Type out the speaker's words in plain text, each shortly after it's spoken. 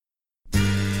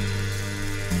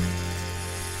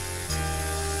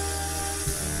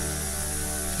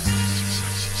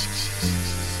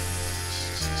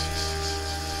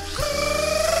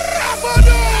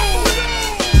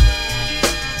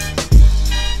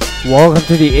Welcome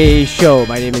to the AA Show.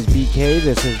 My name is BK.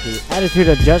 This is the Attitude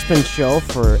Adjustment Show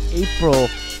for April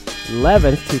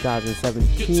 11th,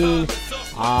 2017.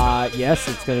 Yes,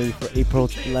 it's going to be for April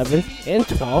 11th and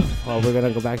 12th. We're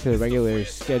going to go back to the regular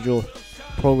scheduled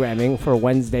programming for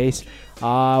Wednesdays. We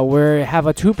have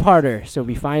a two-parter, so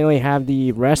we finally have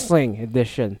the wrestling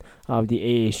edition of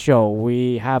the AA Show.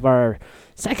 We have our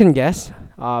second guest,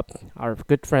 our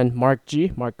good friend Mark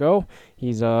G. Marco.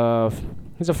 He's a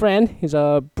friend. He's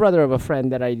a brother of a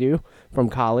friend that I do from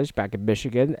college back in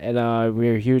Michigan, and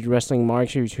we're huge wrestling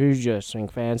marks. Huge wrestling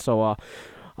fans. So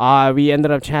we ended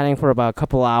up chatting for about a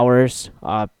couple hours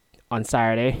on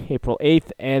Saturday, April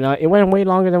 8th, and it went way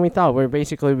longer than we thought. We're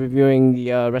basically reviewing the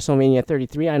WrestleMania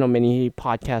 33. I know many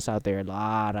podcasts out there, a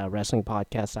lot of wrestling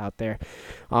podcasts out there.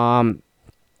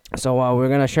 So we're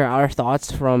going to share our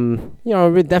thoughts from,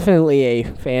 we're definitely a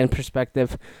fan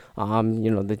perspective,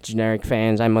 the generic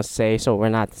fans, I must say. So we're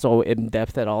not so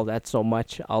in-depth at all that so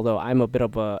much, although I'm a bit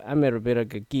of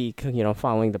a geek,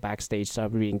 following the backstage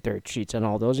stuff, reading dirt sheets and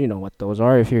all those. You know what those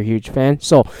are if you're a huge fan.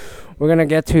 So we're going to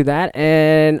get to that,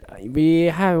 and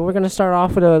we're going to start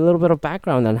off with a little bit of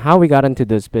background on how we got into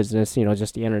this business,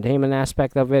 just the entertainment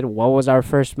aspect of it, what was our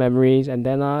first memories, and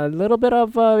then a little bit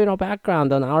of,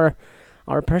 background on our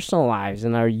personal lives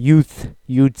and our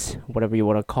youths, whatever you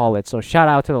want to call it. So shout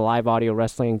out to the Live Audio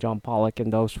Wrestling, John Pollock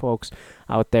and those folks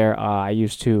out there. I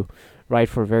used to write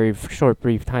for a very short,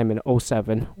 brief time in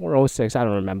 07 or 06. I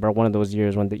don't remember. One of those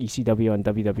years when the ECW and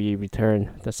WWE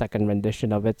returned the second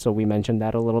rendition of it. So we mentioned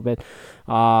that a little bit.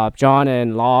 John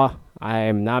and Law,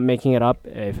 I'm not making it up.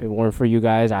 If it weren't for you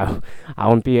guys, I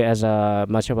wouldn't be as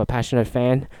much of a passionate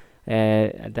fan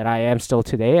that I am still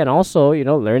today, and also,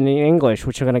 learning English,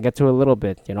 which we're going to get to a little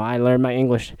bit. I learned my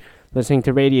English listening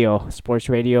to radio, sports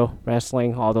radio,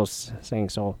 wrestling, all those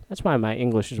things. So that's why my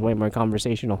English is way more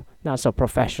conversational, not so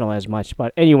professional as much.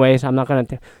 But anyways, I'm not going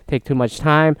to take too much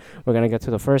time. We're going to get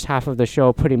to the first half of the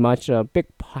show, pretty much a big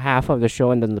half of the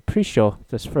show, and then the pre-show,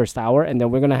 this first hour. And then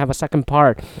we're going to have a second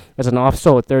part as an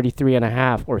off-show, 33 and a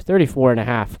half or 34 and a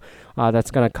half.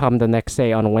 That's going to come the next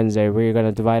day on Wednesday. We're going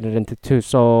to divide it into two.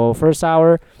 So first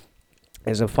hour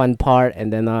is a fun part,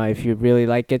 and then if you really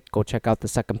like it, go check out the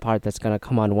second part that's going to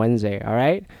come on Wednesday, all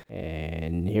right?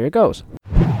 And here it goes.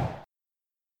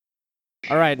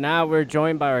 All right, now we're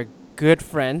joined by our good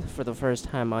friend for the first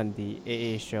time on the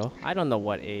AA show. I don't know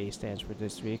what AA stands for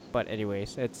this week, but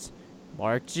anyways, it's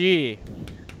Mark G.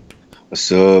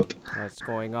 What's up? What's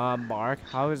going on, Mark?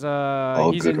 How's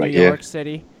All he's good in New right York here.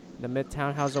 City, the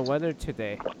Midtown. How's the weather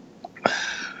today?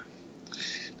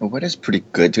 The weather's pretty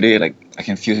good today. Like, I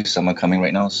can feel summer coming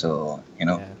right now. So,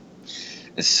 Yeah.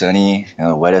 it's sunny.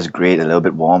 Weather's great. A little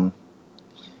bit warm.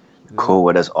 Good. Cold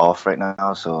weather's off right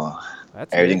now. So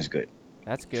That's everything's good.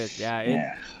 That's good. Yeah.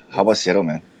 Yeah. How about Seattle,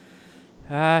 man?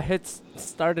 It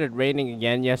started raining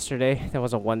again yesterday. There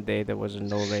was a one day there was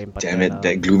no rain, but Damn then, it,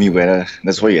 that gloomy weather.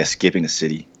 That's why you're escaping the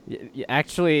city.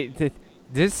 actually,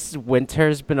 this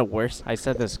winter's been a worse. I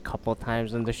said this a couple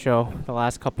times in the show the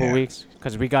last couple Yeah. weeks,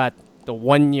 because we got the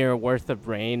 1 year worth of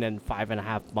rain in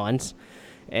 5.5 months,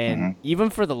 and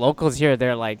even for the locals here,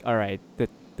 they're like, "All right,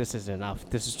 this is enough.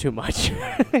 This is too much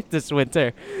this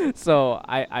winter." So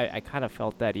I kind of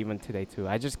felt that even today too.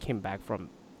 I just came back from,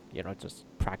 just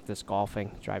practice golfing,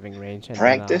 driving range, and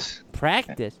Practice?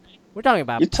 practice. We're talking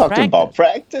about You're talking about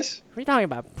practice? We're talking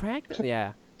about practice.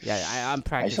 Yeah. I'm Are you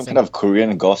practicing. some kind of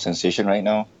Korean golf sensation right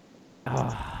now?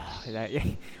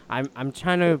 I'm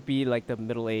trying to be like the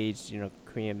middle-aged,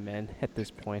 Korean men at this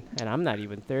point, and I'm not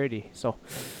even 30. So,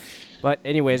 but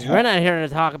anyways, we're not here to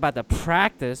talk about the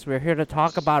practice. We're here to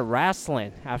talk about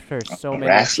wrestling. After so many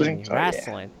Wrestling? Oh, yeah.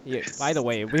 wrestling. Yeah, by the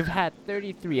way, we've had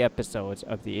 33 episodes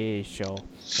of the AA show,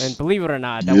 and believe it or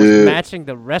not, that was Yeah. matching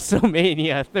the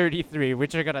WrestleMania 33,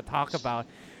 which we're gonna talk about.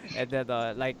 And then,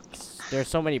 there's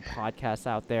so many podcasts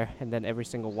out there, and then every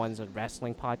single one's a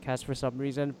wrestling podcast for some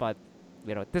reason. But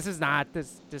this is not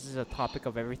this. This is a topic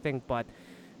of everything. But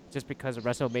just because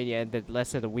WrestleMania ended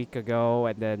less than a week ago,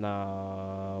 and then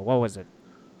what was it?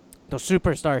 The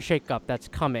Superstar Shakeup that's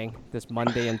coming this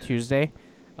Monday and Tuesday.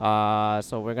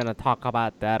 So we're gonna talk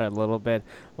about that a little bit.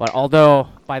 But although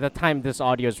by the time this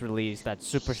audio is released, that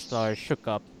Superstar shook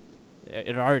up.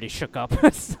 It already shook up,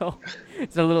 so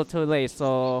it's a little too late.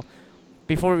 So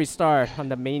before we start on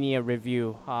the Mania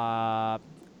review, how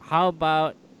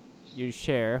about you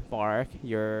share, Mark,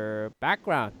 your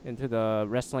background into the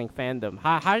wrestling fandom?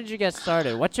 How did you get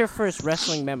started? What's your first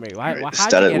wrestling memory? How did you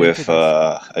Started get with into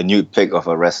this? a nude pic of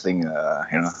a wrestling,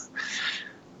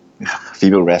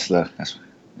 female wrestler.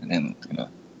 And then,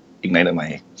 ignited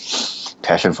my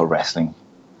passion for wrestling.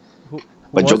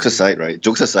 But was jokes he? aside, right?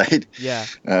 Jokes aside, Yeah.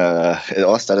 it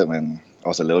all started when I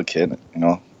was a little kid.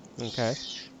 Okay.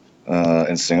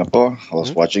 In Singapore, I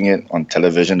was Mhm. watching it on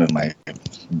television with my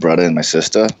brother and my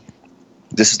sister.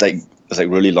 This is like it's like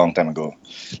really long time ago,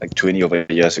 like 20 over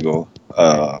years ago.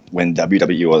 When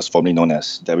WWE was formerly known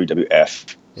as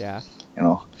WWF. Yeah. You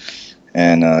know,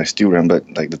 and I still remember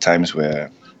like the times where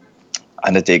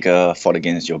Undertaker fought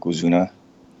against Yokozuna.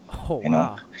 Oh You know,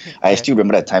 wow. I Okay. still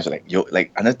remember that times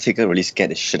like Undertaker really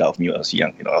scared the shit out of me when I was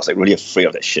young. I was like really afraid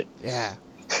of that shit. Yeah.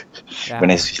 When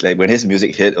Yeah. his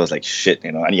music hit, it was like shit.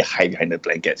 I need to hide behind the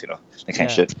blankets. That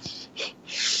kind of Yeah.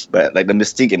 shit. But like the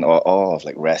mystique and awe of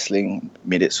like wrestling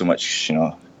made it so much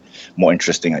more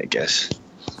interesting, I guess.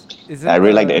 Is I it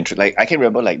really like the the? entrance. Like I can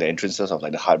remember like the entrances of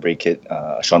like the Heartbreak Kid,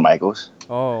 Shawn Michaels.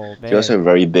 Oh He was a man.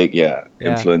 very big Yeah.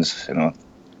 influence.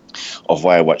 Of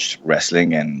why I watched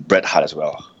wrestling, and Bret Hart as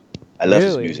well. I love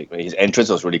his Really? music. Right? His entrance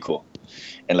was really cool,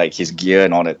 and like his gear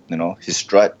and all that. His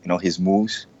strut. His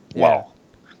moves. Yeah. Wow,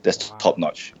 that's Wow. top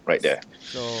notch right there.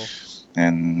 So.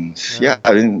 And Yeah.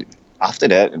 I mean, after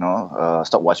that,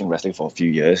 stopped watching wrestling for a few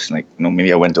years. Like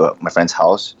maybe I went to my friend's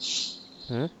house,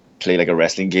 Hmm? play like a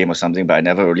wrestling game or something, but I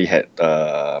never really had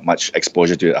much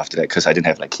exposure to it after that because I didn't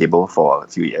have like cable for a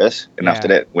few years. And after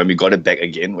Yeah. that, when we got it back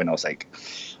again, when I was like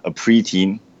a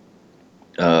preteen,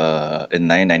 in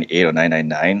 1998 or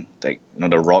 1999, like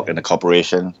the Rock and the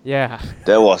Corporation, Yeah.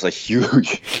 that was a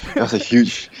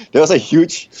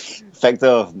huge factor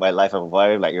of my life of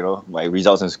why my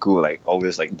results in school like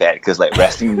always like bad because like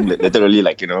wrestling literally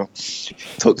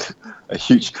took a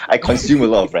huge. I consume a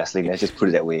lot of wrestling. Let's just put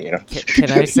it that way.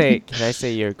 Can I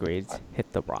say your grades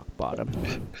hit the rock bottom?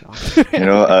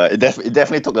 It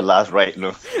definitely took the last ride.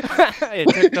 It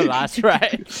took the last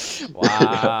ride.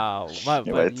 Wow. But,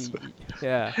 Yeah, but it's-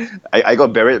 yeah. I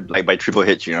got buried like by Triple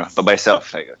H, by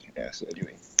myself. Like so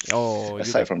anyway. Oh.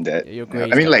 Aside from that, your I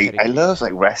grades mean, got like I pedigree. love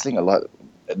like wrestling a lot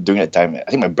during that time. I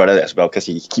think my brother as well because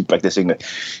he keep practicing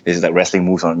his like wrestling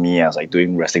moves on me. I was like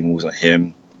doing wrestling moves on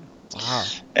him, Wow.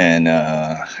 and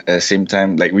at the same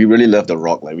time, like we really loved The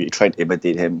Rock. Like we tried to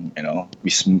imitate him. We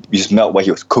smelled what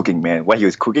he was cooking, man. What he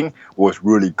was cooking was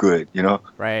really good.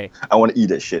 Right. I want to eat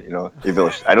that shit. If it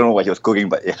was, I don't know what he was cooking,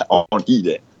 but yeah, I want to eat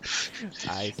it.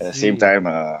 I At the see. same time,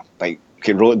 like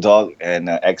Road Dogg and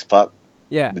X Pac,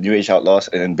 Yeah. the New Age Outlaws,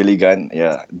 and then Billy Gunn.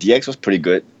 Yeah, DX was pretty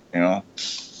good.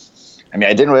 I mean,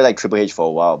 I didn't really like Triple H for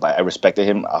a while, but I respected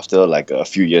him after like a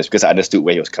few years because I understood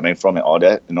where he was coming from and all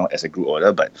that, as I grew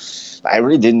older. But I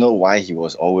really didn't know why he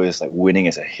was always like winning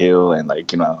as a heel and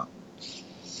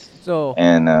So.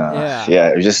 and Yeah.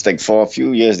 it was just like for a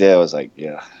few years there, I was like,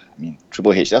 yeah. I mean,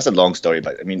 Triple H. That's a long story,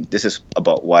 but I mean, this is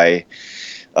about why,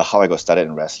 how I got started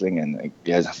in wrestling, and like,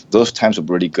 yeah, those times were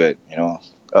really good.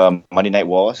 Monday Night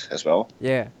Wars as well.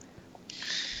 Yeah.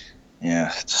 Yeah,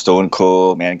 Stone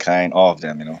Cold, Mankind, all of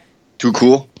them. Too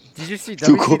cool. Did you see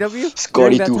Too cool. WCW?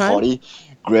 Scotty during that time? 240,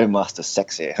 Grandmaster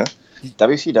Sexy, huh?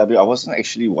 WCW, I wasn't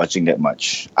actually watching that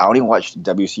much. I only watched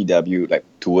WCW like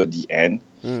toward the end,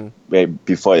 Mm.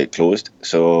 before it closed.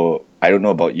 So I don't know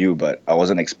about you, but I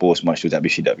wasn't exposed much to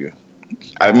WCW.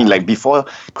 I mean, like before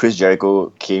Chris Jericho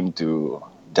came to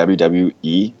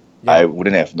WWE, Yeah. I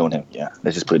wouldn't have known him. Yeah,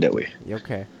 let's just put it that way.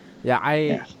 Okay. Yeah,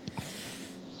 Yeah.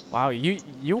 Wow,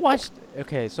 you watched.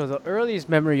 Okay, so the earliest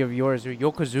memory of yours were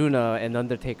Yokozuna and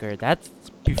Undertaker. That's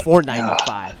before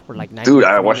 '95 or like '93. Dude,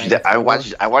 I watched that. I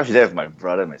watched that with my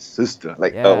brother and my sister.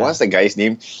 Like, Yeah. what's the guy's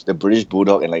name? The British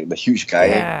Bulldog and like the huge guy,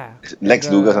 Yeah. Lex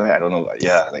And, Luger, or something. I don't know. But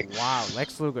yeah, like Wow,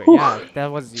 Lex Luger. Whew. Yeah,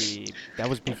 that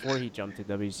was before he jumped to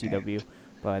WCW.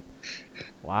 But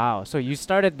wow, so you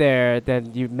started there,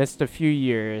 then you missed a few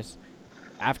years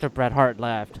after Bret Hart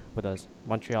left with us,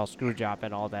 Montreal Screwjob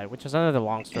and all that, which is another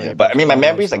long story. yeah. But I mean, my long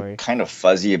memory's story. like kind of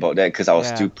fuzzy about that because I was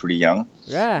Yeah. still pretty young.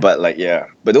 Yeah. But like, yeah,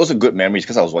 but those are good memories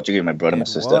because I was watching it with my brother and my It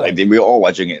sister. was. Like, we were all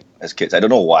watching it as kids. I don't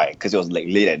know why, because it was like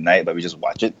late at night, but we just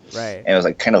watch it, right. and it was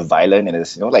like kind of violent, and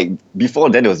it's like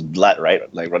before then it was blood, right?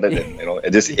 Like rather than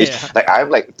at this age, Yeah. like I'm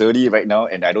like 30 right now,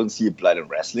 and I don't see blood in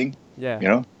wrestling,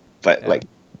 Yeah. But Yeah. like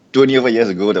 20 over years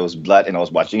ago, there was blood, and I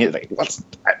was watching it. Like,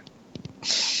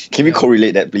 can we Yeah.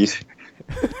 correlate that, please?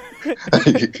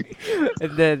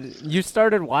 And then you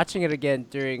started watching it again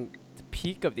during the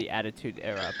peak of the Attitude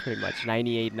Era, pretty much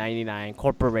 98, 99,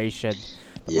 Corporation.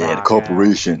 Yeah, the Rock,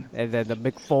 corporation. And then the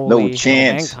Mick Foley,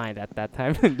 chance. Mankind at that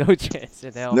time, no chance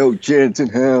in hell. No chance in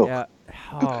hell. Yeah.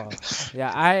 Oh,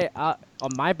 yeah. I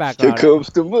on my Here background, comes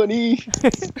the money.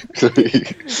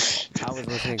 I was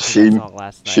listening to Shane- that song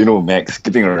last night. Shane O'Mac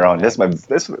skipping around. That's my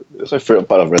favorite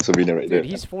part of WrestleMania right there.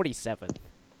 Dude, he's 47.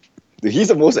 Dude, he's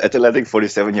the most athletic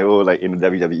 47-year-old like in the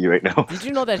WWE right now. Did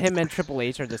you know that him and Triple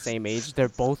H are the same age? They're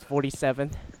both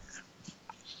 47.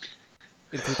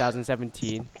 in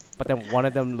 2017, but then one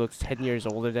of them looks 10 years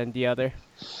older than the other.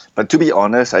 But to be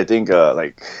honest, I think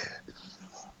like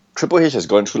Triple H has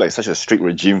gone through like such a strict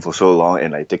regime for so long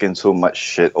and like taken so much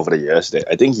shit over the years that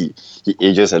I think he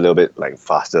ages a little bit like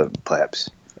faster, perhaps.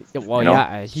 Well, you know?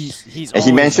 yeah, he's. And he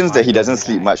always mentions that he survived doesn't the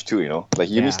sleep guy. much too. You know, like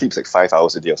he only Yeah. sleeps like 5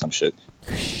 hours a day or some shit.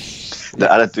 The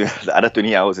other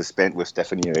 20 hours is spent with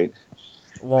Stephanie, right?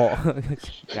 Well,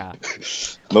 yeah,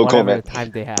 No whatever comment.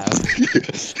 time they have.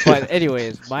 But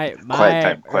anyways, my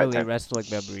Quiet early time. wrestling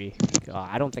memory.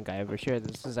 I don't think I ever shared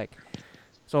this. Is like,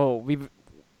 so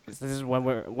This is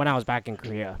when I was back in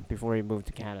Korea before we moved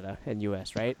to Canada and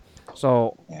U.S. Right.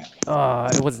 So, Yeah.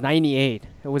 it was '98.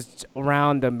 It was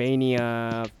around the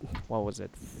Mania. What was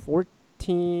it?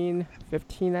 14,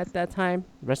 15 at that time.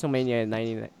 WrestleMania in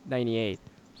 98.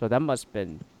 So that must have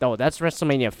been. Oh, that's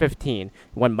WrestleMania 15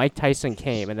 when Mike Tyson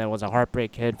came, and then it was a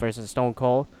Heartbreak Kid versus Stone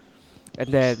Cold. And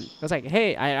then I was like,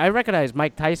 hey, I recognize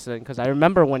Mike Tyson because I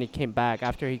remember when he came back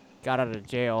after he got out of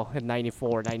jail in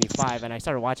 94, 95, and I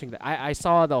started watching I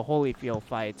saw the Holyfield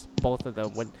fights, both of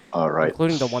them, All right.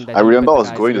 including the one that I he remember bit I the was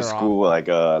guy's going to ear off.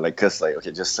 school cause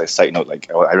okay, just like side note,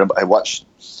 like I remember I watched.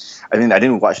 I mean, I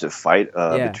didn't watch the fight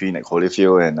Yeah. between like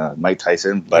Holyfield and Mike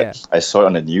Tyson, but Yeah. I saw it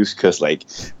on the news because like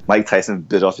Mike Tyson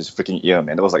bit off his freaking ear,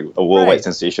 man. That was like a worldwide Right.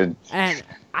 sensation. And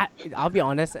I'll be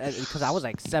honest, because I was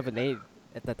like 7, 8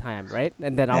 at the time, right?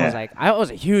 And then I was Yeah. like, I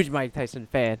was a huge Mike Tyson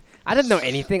fan. I didn't know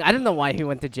anything. I didn't know why he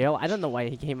went to jail. I didn't know why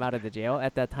he came out of the jail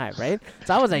at that time, right?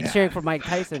 So I was like cheering for Mike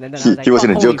Tyson, and then I was like, He was in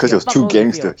 "Fuck the jail because he was Holyfield, too fuck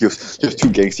gangster. Holyfield." He was too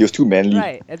gangster. He was too manly.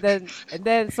 Right, and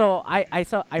then so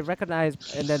I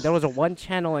recognized, and then there was a one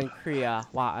channel in Korea.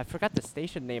 Wow, I forgot the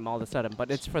station name all of a sudden,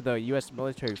 but it's for the U.S.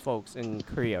 military folks in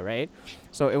Korea, right?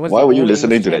 So it was. Why the were you only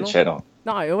listening English to that channel?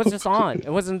 No, it was just on.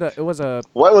 It wasn't the. It was a.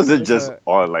 Why was it It's just a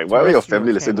on? Like, why were your terrestrial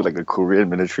family listening to channel. like a Korean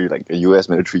military, like a U.S.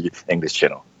 military English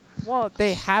channel? Well,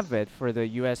 they have it for the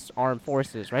U.S. Armed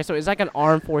Forces, right? So it's like an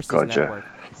Armed Forces Gotcha. network,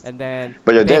 and then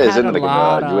But your they dad had isn't a like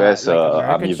lot a U.S. like Army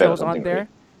American vet or shows something, on there, right?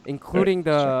 including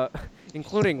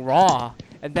including Raw.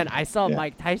 And then I saw Yeah.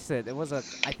 Mike Tyson.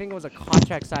 I think it was a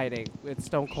contract signing with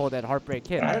Stone Cold and Heartbreak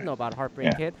Kid. I didn't know about Heartbreak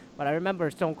Yeah. Kid, but I remember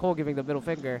Stone Cold giving the middle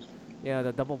finger,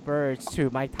 the double birds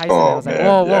to Mike Tyson. Oh, I was like, man.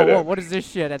 whoa, Yeah, yeah. what is this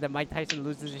shit? And then Mike Tyson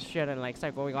loses his shit and like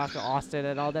start going off to Austin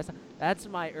and all that stuff. That's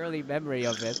my early memory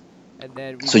of it. And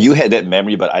then So you had that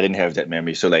memory, but I didn't have that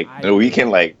memory. So like, I we did. can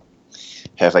like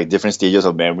have like different stages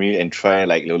of memory and try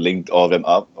like link all of them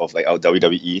up of like our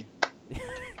WWE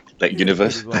like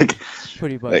universe, Pretty much.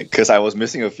 Pretty much. like because I was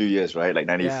missing a few years, right? Like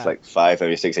 95,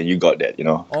 96, and you got that, you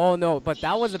know. Oh no, but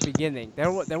that was the beginning.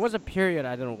 There was a period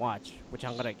I didn't watch, which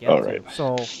I'm gonna get to. Alright.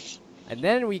 So, and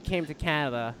then we came to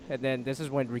Canada, and then this is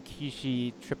when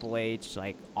Rikishi, Triple H,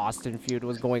 like Austin feud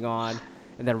was going on,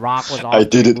 and then Rock was off. I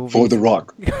did doing it for the movies.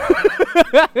 Rock.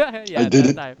 Yeah, I did that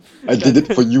it. time. I did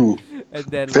it for you, And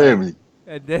then family.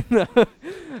 and then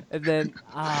and then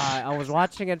I was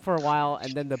watching it for a while,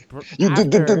 and then You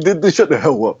after, did shut the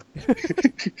hell up.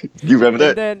 You remember and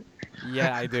that? then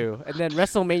yeah, I do. And then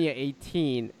WrestleMania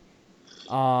 18.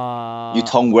 You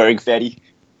tongue wearing fatty.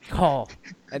 Oh,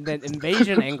 and then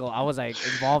Invasion Angle, I was like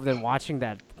involved in watching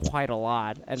that quite a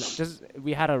lot, and just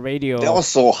we had a radio. That was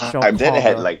so hard. show That had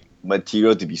cover. like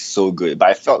material to be so good, but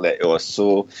I felt that it was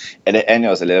so. At the end, it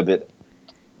was a little bit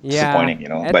disappointing, you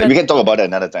know. And But then- we can talk about that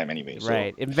another time anyway. So.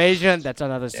 Right, Invasion. That's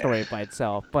another story by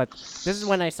itself. But this is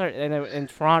when I started in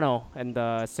Toronto and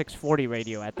the 640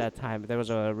 radio at that time. There was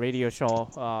a radio show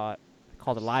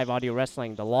called the Live Audio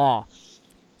Wrestling, The Law.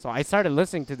 So I started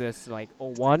listening to this like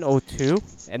 01, 02,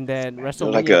 and then You're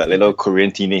WrestleMania. like a little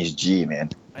Korean teenage G, man.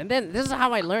 And then this is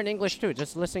how I learned English too,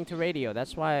 just listening to radio.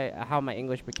 That's how my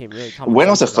English became really When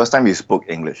was the conversational. first time you spoke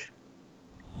English?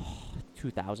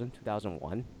 2000,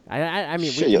 2001. I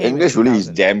mean, Shit, we your came in English really is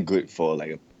 2000. damn good for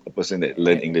like a person that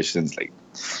learned English since like,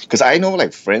 because I know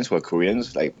like friends who are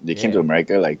Koreans, like they came to Yeah.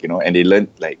 America, like, you know, and they learned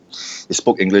like they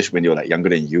spoke English when they were like younger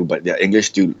than you, but their English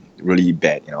still really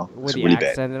bad, you know, With it's the really bad.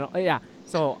 accent and all, yeah.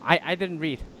 So I didn't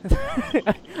read.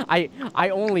 I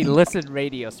only listened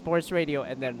radio, sports radio,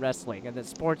 and then wrestling, and then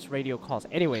sports radio calls.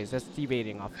 Anyways, that's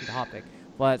deviating off the topic.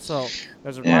 But so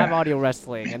there's Yeah. live audio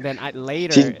wrestling, and then I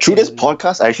later See, through this in-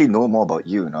 podcast, I actually know more about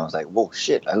you, and I was like, whoa,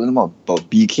 shit, I learned more about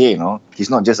BK, you know, he's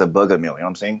not just a burger meal, you know what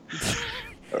I'm saying?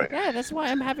 Alright. Yeah, that's why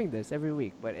I'm having this every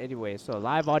week. But anyway, so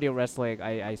live audio wrestling,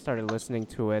 I started listening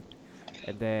to it,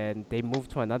 and then they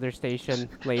moved to another station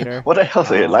later. What the hell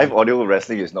is it? Um, Live audio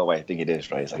wrestling is not what I think it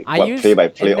is, right? It's like I what, used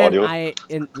play-by-play and then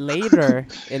audio. later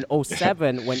in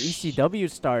 07 when ECW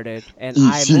started and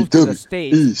I moved to the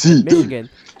States in ECW. Michigan.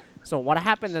 So what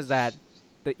happened is that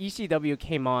the ECW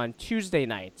came on Tuesday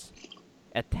nights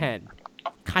at 10.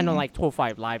 kind of like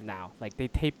 205 Live now. Like they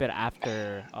tape it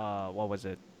after what was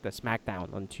it? The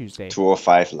SmackDown on Tuesday.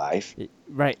 205 Live.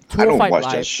 Right. I don't 205 watch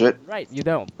Live. that shit. Right, you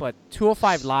don't. But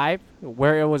 205 Live,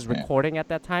 where it was recording at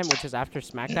that time, which is after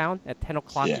SmackDown at 10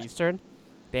 o'clock Eastern,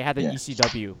 they had the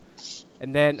ECW.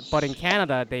 And then, but in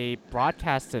Canada, they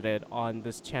broadcasted it on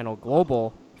this channel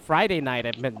Global Friday night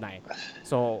at midnight.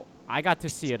 So I got to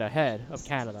see it ahead of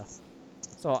Canada.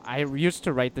 So I used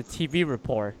to write the TV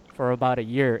report for about a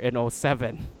year in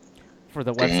 07 for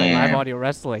the website Live Audio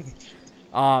Wrestling.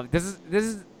 This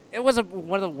is it was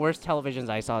one of the worst televisions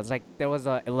I saw. It's like there was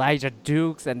Elijah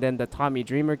Dukes, and then the Tommy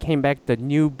Dreamer came back, the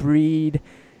New Breed.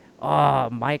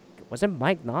 Mike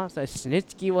Knox?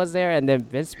 Snitsky was there, and then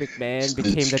Vince McMahon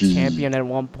became the champion at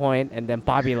one point, and then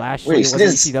Bobby Lashley was the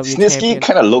ECW Snitsky champion.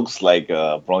 kind of looks like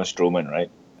Braun Strowman,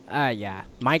 right? Yeah,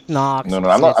 Mike Knox. No,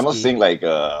 I'm not saying like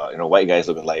white guys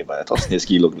look alike, but I thought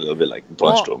Snitsky looked a little bit like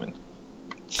Braun Strowman.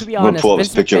 To be honest, pull up Vince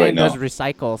his picture McMahon right now. does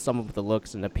recycle some of the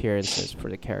looks and appearances for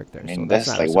the characters. I mean, so that's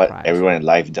not like a what surprise. everyone in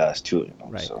life does too. You know?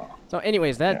 Right. So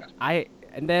anyways,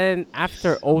 and then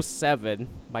after 07,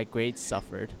 my grades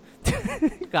suffered.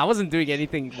 I wasn't doing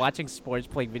anything, watching sports,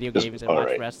 playing video games, and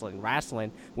watching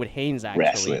wrestling with Haynes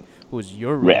actually, who's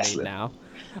your roommate now.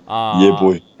 Yeah,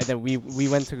 boy. And then we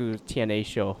went to the TNA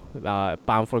show,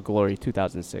 Bound for Glory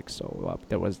 2006. So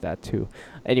there was that too.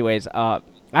 Anyways,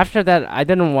 after that, I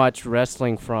didn't watch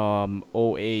wrestling from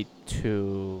 08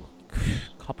 to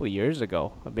a couple of years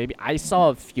ago. Maybe I saw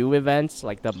a few events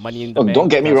like the Money in the Bank. Don't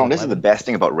get me wrong. This is 2011. the best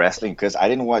thing about wrestling because I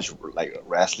didn't watch like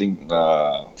wrestling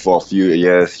for a few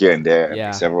years here and there,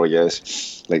 like, several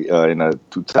years, like in the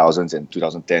 2000s and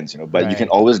 2010s. You know, but you can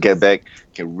always get back,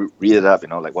 read it up. You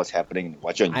know, like what's happening,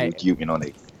 watch it on YouTube. You know,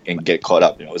 and get caught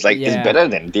up. You know, it's like it's better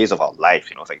than Days of Our Life.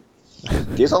 You know, it's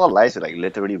like Days of Our Life is like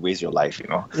literally waste your life. You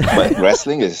know, but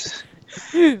wrestling is.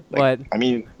 Like, I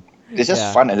mean. It's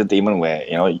just fun entertainment where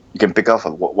you can pick up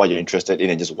what you're interested in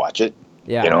and just watch it.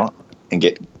 Yeah. You know, and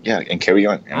and carry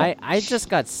on. You know? I just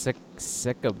got sick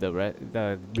of the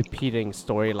repeating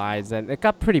storylines, and it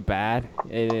got pretty bad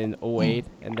in 08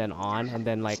 and then on, and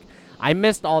then like I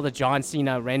missed all the John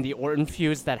Cena Randy Orton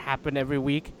feuds that happened every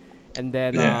week, and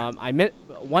then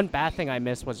one bad thing I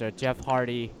missed was a Jeff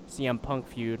Hardy CM Punk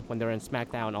feud when they were in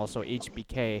SmackDown, also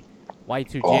HBK.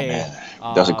 Y2J. Oh man,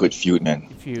 that was a good feud, man.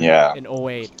 In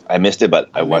 08. I missed it, but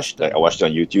I watched it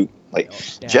on YouTube. Like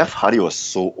Jeff Hardy was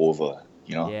so over,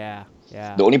 you know. Yeah.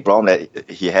 The only problem that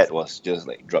he had was just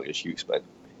like drug issues, but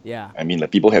I mean,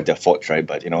 like people have their faults, right?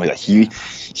 But like he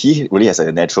really has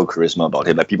a natural charisma about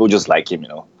him. Like people just like him, you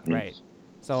know. I mean, right.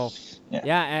 So.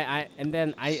 And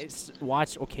then I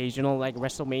watch occasional like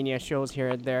WrestleMania shows here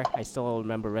and there. I still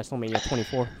remember WrestleMania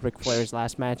 24, Ric Flair's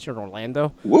last match in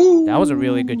Orlando. Woo! That was a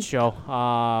really good show.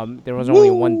 There was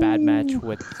only one bad match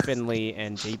with Finlay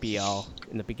and JBL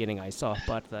in the beginning I saw.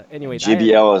 But anyways,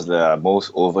 JBL was the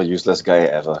most over useless guy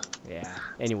ever. Yeah.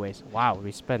 Anyways, wow,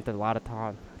 we spent a lot of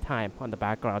time on the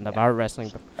background of our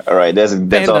wrestling. All right, that's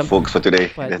all, folks, for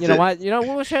today. But that's you know what?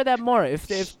 We'll share that more. If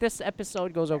this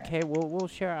episode goes okay, we'll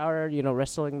share our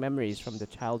wrestling memories from the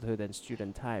childhood and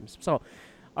student times. So,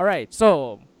 all right.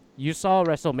 So you saw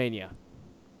WrestleMania.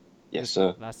 Yes,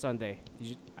 sir. Last Sunday.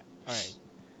 All right.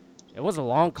 It was a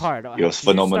long card. It was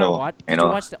phenomenal. Did you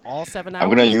watch all 7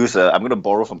 hours? I'm gonna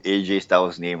borrow from AJ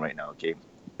Styles' name right now. Okay.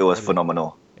 It was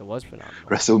phenomenal. It was phenomenal.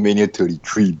 WrestleMania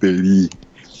 33, baby.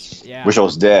 Yeah. Wish I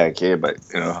was there, okay, but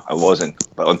I wasn't.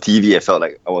 But on TV, I felt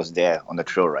like I was there on the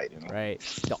thrill ride. Right,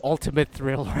 the ultimate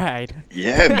thrill ride.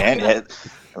 Yeah, man.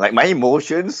 Like my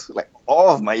emotions, like all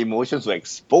of my emotions were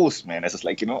exposed, man. It's just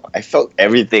like I felt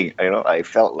everything. I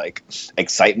felt like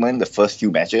excitement the first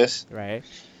few matches. Right.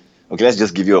 Okay, let's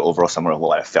just give you an overall summary of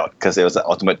what I felt because it was the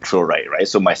ultimate thrill ride, right?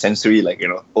 So my sensory,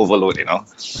 overload,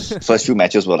 First few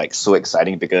matches were like so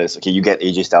exciting because, okay, you get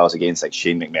AJ Styles against like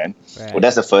Shane McMahon. Right. Well,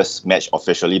 that's the first match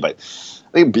officially, but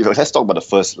let's talk about the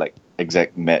first like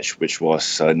exact match, which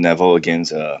was Neville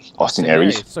against Austin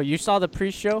Aries. So you saw the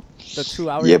pre-show, the 2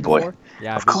 hours before? Boy.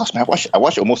 Yeah, of course, man. I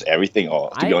watched almost everything, or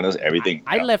to be honest, everything.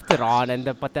 I left it on,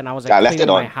 but then I was like cleaning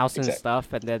my house and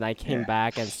stuff, and then I came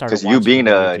back and started. Because you being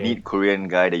the neat Korean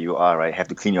guy that you are, right, have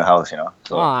to clean your house,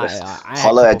 So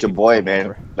holler at your boy,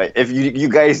 man. Like if you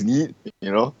guys need,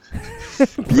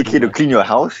 BK to clean your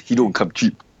house, he don't come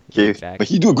cheap, okay? Exactly. But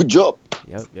he do a good job.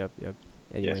 Yep.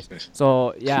 Anyways,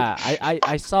 so yeah,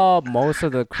 I saw most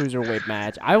of the cruiserweight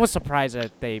match. I was surprised that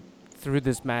they threw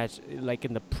this match like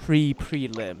in the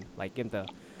prelim, like in the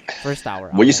first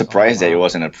hour. Were you surprised that it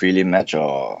wasn't a prelim match,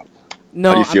 or How do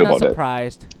No, you I'm feel not about that?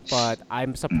 surprised, but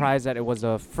I'm surprised that it was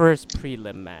a first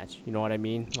prelim match. You know what I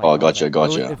mean? Like Oh, all gotcha, that.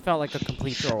 gotcha. It felt like a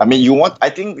complete I mean, throwaway. you want. I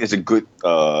think it's a good.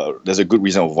 There's a good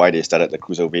reason of why they started the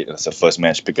cruiserweight as the first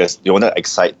match because they want to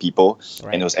excite people,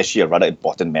 and it Right. was actually a rather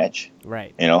important match.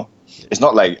 Right. You know, it's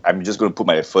not like I'm just going to put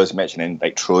my first match and then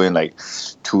like throw in like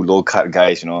two low cut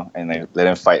guys, you know, and like let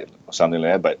them fight or something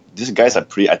like that. But these guys Yeah. are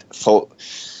pretty.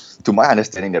 To my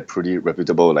understanding, they're pretty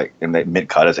reputable, like in like mid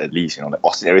carders at least. You know, like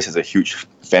Austin Aries has a huge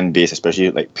fan base,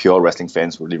 especially like pure wrestling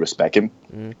fans really respect him,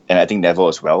 Mhm. and I think Neville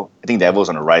as well. I think Neville's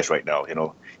on the rise right now. You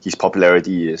know, his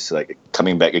popularity is like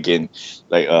coming back again,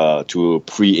 like to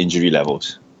pre-injury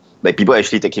levels. Like people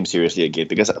actually take him seriously again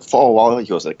because for a while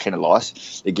he was like kind of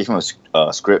lost. They gave him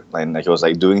a script and he was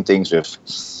like doing things with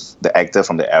the actor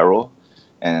from The Arrow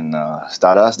and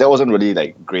Stardust. That wasn't really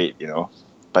like great, you know.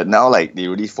 But now like they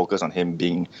really focus on him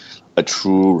being a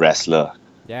true wrestler,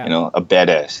 Yeah. you know, a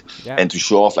badass, Yeah. and to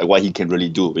show off like what he can really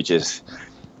do, which is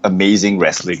amazing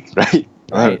wrestling, right?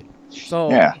 Right. So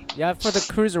Yeah. yeah, for the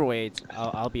cruiserweights,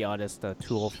 I'll be honest, the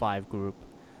 205 group,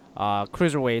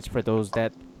 cruiserweights for those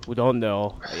that who don't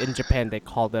know, in Japan they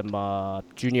call them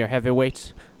junior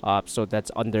heavyweights. So that's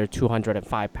under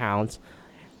 205 pounds.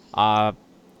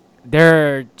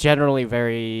 They're generally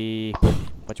very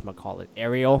whatchamacallit,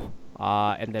 aerial,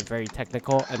 and then very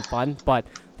technical and fun. But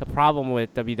the problem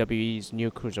with WWE's new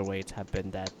cruiserweights have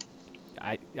been that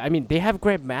I mean they have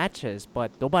great matches, but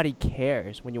nobody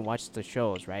cares when you watch the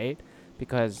shows, right?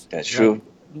 Because That's like, true.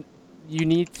 you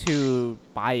need to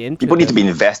buy into People need to them be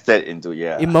invested into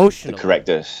the emotionally,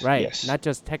 characters. right? Yes. Not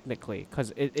just technically,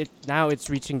 because it now it's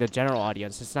reaching the general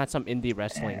audience. It's not some indie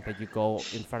wrestling that you go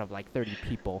in front of like 30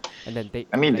 people and then they.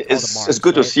 I mean, like, all the it's marks,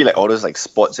 good to right? see like all those like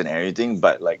sports and everything,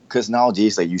 but like because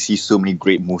nowadays like you see so many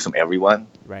great moves from everyone.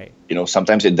 Right. You know,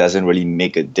 sometimes it doesn't really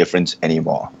make a difference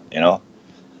anymore. You know,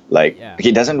 like Yeah.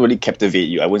 it doesn't really captivate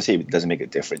you. I wouldn't say it doesn't make a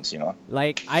difference. You know.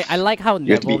 Like I like how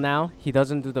You have to Neville be- now he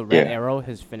doesn't do the red Yeah. arrow,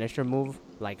 his finisher move,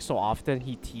 like so often.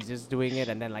 He teases doing it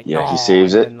and then like Yeah, no, he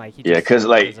saves and it. then, like, he Yeah, just because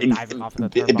like does a diving off the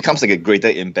it becomes turnbuckle. like a greater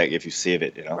impact if you save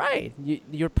it. You know. Right.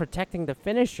 You're protecting the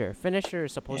finisher. Finisher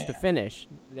is supposed to Yeah. finish.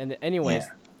 And anyways,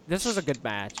 Yeah. this was a good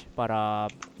match, but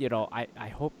you know, I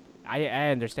hope I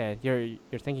understand your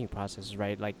thinking process is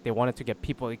right. Like they wanted to get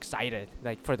people excited,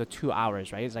 like for the 2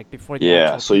 hours, right? It's like before the Yeah,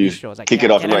 actual so TV you show. It's like kick it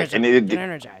yeah, off get like, and energized, get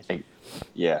energized. like,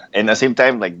 yeah, and at the same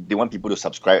time, like they want people to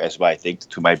subscribe as well. I think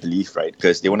to my belief, right?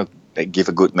 Because they want to like give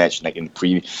a good match, like in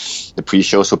the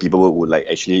pre-show, so people would like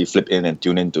actually flip in and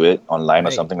tune into it online or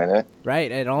Right. something like that.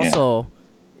 Right, and also,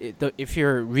 if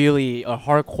you're really a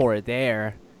hardcore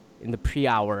there, in the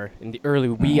pre-hour, in the early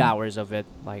wee hours of it,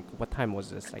 like what time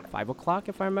was this? Like 5 o'clock,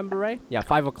 if I remember right. Yeah,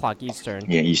 5 o'clock Eastern.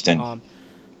 Yeah, Eastern. Yeah,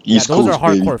 East those are Coast,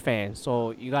 baby. hardcore fans,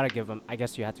 so you gotta give them. I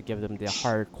guess you have to give them the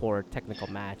hardcore technical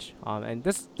match. And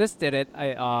this did it.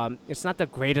 It's not the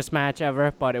greatest match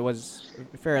ever, but it was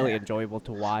fairly Yeah. enjoyable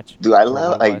to watch. Dude, I for what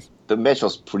love it like was. the match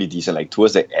was pretty decent. Like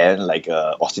towards the end, like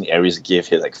Austin Aries gave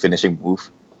his like finishing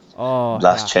move, Oh,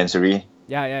 Blast yeah. Chancery,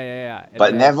 Yeah. And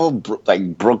but then- Neville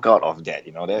broke out of that.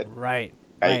 You know that. Right.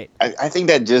 I think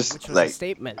that just Which was like a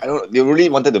statement. I don't. They really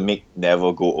wanted to make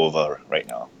Neville go over right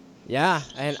now. Yeah,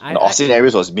 and And Austin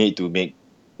Aries was made to make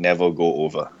Neville go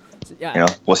over. yeah, You know,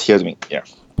 was here to make. Yeah.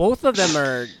 both of them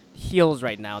are heels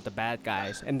right now, the bad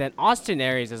guys, and then Austin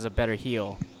Aries is a better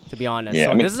heel, to be honest. Yeah,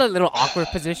 So I mean- this is a little awkward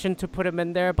position to put him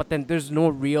in there, but then there's no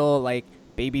real like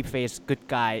babyface good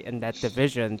guy in that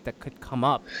division that could come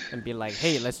up and be like,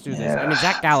 hey, let's do this. I mean, Yeah.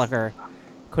 Jack Gallagher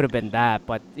could have been that,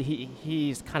 but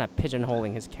he's kind of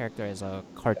pigeonholing his character as a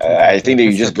cartoon. I character, think that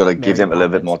you Mr. just gotta give Mary them a little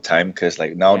bit Poppins. more time because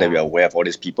like now that Yeah. we are aware of all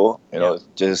these people, you know,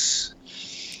 just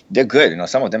they're good. You know,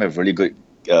 some of them have really good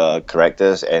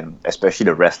characters, and especially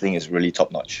the wrestling is really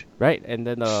top notch. Right, and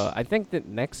then I think the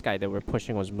next guy that we're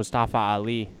pushing was Mustafa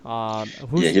Ali.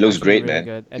 Who's Yeah, he looks actually great, really man.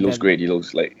 Good. He And looks then- great. He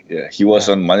looks like he was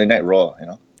Yeah. on Monday Night Raw. You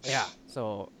know. Yeah.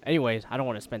 So, anyways, I don't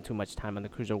want to spend too much time on the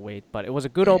cruiserweight, but it was a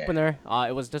good Yeah. opener.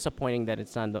 It was disappointing that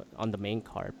it's on the main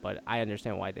card, but I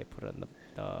understand why they put it on the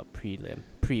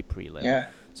pre-prelim. Yeah.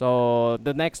 So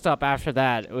the next up after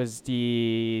that was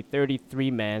the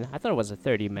 33-man. I thought it was a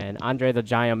 30-man. Andre the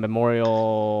Giant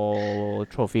Memorial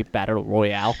Trophy Battle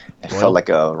Royale. It felt like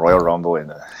a Royal Rumble in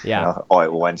the Yeah. all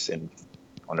at once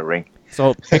on the ring.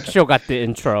 So Big Show got the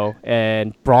intro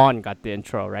and Braun got the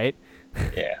intro, right?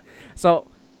 Yeah. So,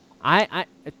 I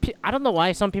don't know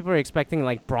why some people are expecting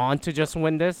like Braun to just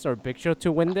win this or Big Show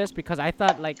to win this, because I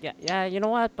thought like yeah you know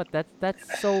what, but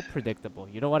that's so predictable.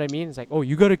 You know what I mean? It's like, oh,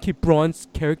 you gotta keep Braun's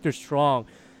character strong.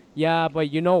 Yeah, but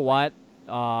you know what?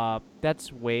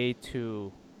 That's way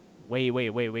too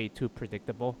way too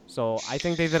predictable. So I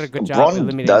think they did a good job Braun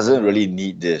eliminating. doesn't really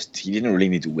need this. He didn't really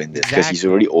need to win this because he's Exactly.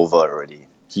 already over already.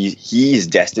 He is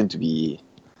destined to be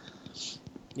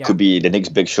could be the next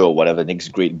big show or whatever, next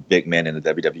great big man in the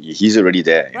WWE. He's already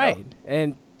there. You Right. know?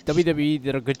 And WWE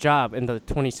did a good job in the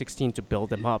 2016 to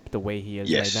build him up the way he is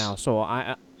Yes. right now. So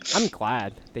I'm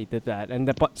glad they did that.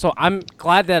 So I'm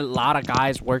glad that a lot of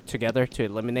guys worked together to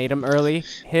eliminate him early.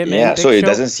 Him Yeah, and Big so it Show.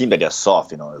 doesn't seem that they're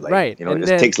soft, like Right, it and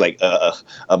then- takes like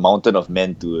a mountain of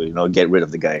men to get rid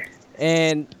of the guy.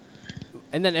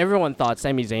 And then everyone thought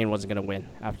Sami Zayn wasn't gonna win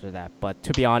after that. But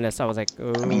to be honest, I was like,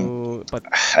 oh, but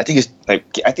I think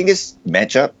this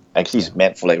matchup actually is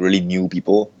meant for like really new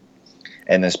people,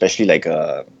 and especially like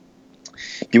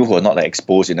people who are not like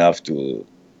exposed enough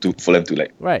for them to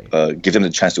like right. give them the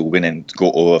chance to win and go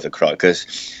over the crowd. Because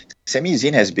Sami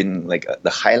Zayn has been like the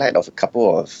highlight of a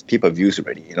couple of pay-per-views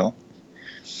already.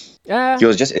 Yeah. He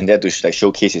was just in there to like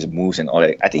showcase his moves and all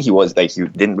that. I think he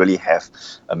didn't really have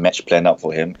a match planned out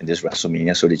for him in this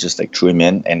WrestleMania, so they just like threw him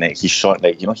in and he shot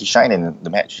he shined in the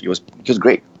match. He was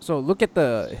great. So look at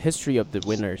the history of the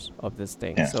winners of this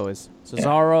thing. Yeah. So it's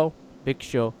Cesaro, Big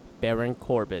Show, Baron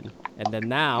Corbin, and then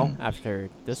now after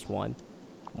this one,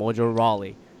 Mojo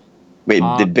Rawley. Wait,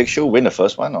 did Big Show win the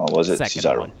first one or was it Second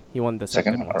Cesaro? one. He won the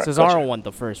second one. Alright, Cesaro gotcha. won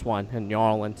the first one in New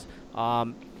Orleans.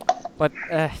 But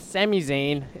Sami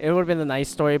Zayn, it would have been a nice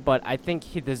story, but I think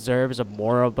he deserves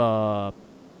more of a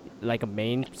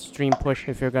mainstream push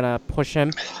if you're gonna push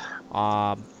him.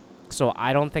 So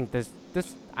I don't think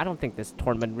this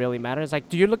tournament really matters. Like,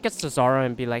 do you look at Cesaro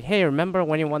and be like, hey, remember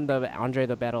when he won the Andre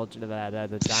the Battle the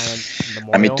Giant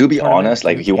Memorial? I mean, to be tournament? honest,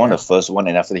 like he won the first one,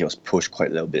 and after that he was pushed quite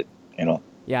a little bit.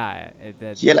 Yeah,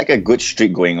 He had like a good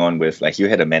streak going on with like he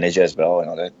had a manager as well and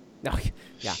all that.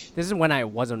 yeah. This is when I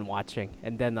wasn't watching,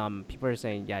 and then people are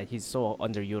saying, yeah, he's so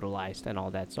underutilized and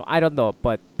all that. So I don't know,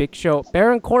 but Big Show,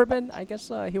 Baron Corbin, I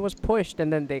guess he was pushed,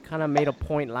 and then they kind of made a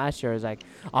point last year. It's like,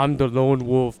 I'm the lone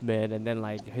wolf, man, and then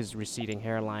like his receding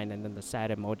hairline, and then the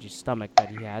sad emoji stomach that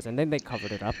he has, and then they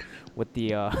covered it up with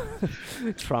the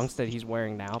trunks that he's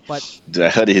wearing now. But Dude, I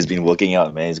heard he's been working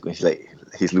out, man.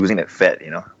 He's losing that fat,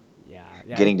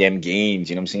 yeah, getting them gains.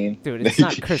 You know what I'm saying? dude, it's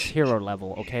not Chris Hero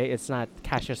level, okay? It's not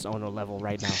Cassius Ono level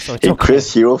right now. So it's Hey, okay.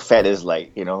 Chris Hero fat is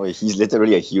like he's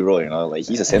literally a hero. Like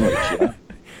he's a sandwich.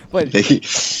 But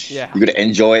yeah. You gotta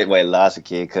enjoy it while it lasts,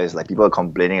 okay? Because like people are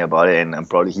complaining about it, and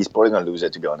he's probably gonna lose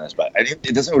it, to be honest. But I think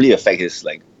it doesn't really affect his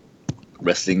like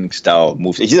wrestling style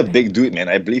moves. He's a big dude, man.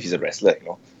 I believe he's a wrestler.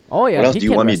 Oh yeah. What else he do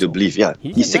you can want me to wrestle. believe? Yeah,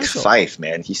 He he's can 6'5",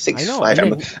 man. He's I know, 6'5".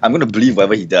 and then I'm gonna believe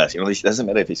whatever he does. It doesn't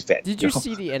matter if he's fat. Did you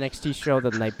see the NXT show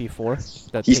the night before?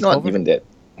 The He's not takeover? even that.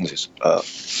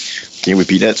 Can you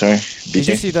repeat that? Sorry. Did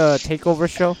you BK? see the takeover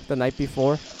show the night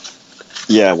before?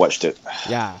 Yeah, I watched it.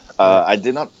 Yeah. I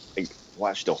did not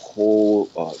watch the whole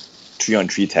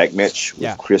 3-on-3 tag match with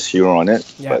Yeah. Chris Hero on it.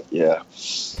 Yeah. But yeah.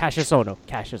 Cassius Ono. All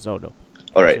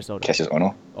right. Cassius Ohno. Cassius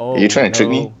Ono. Oh, Are you trying to trick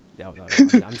me? No,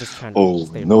 I'm just trying to Oh,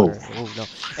 stay no. water. Oh, no.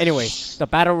 Anyway, the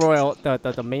Battle Royal,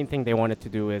 the main thing they wanted to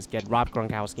do is get Rob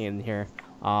Gronkowski in here.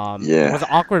 Yeah. There was an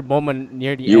awkward moment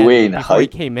near the You end wait in before he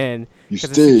height. came in. You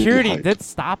Because stay the in security height. did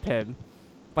stop him.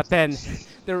 But then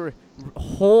there were a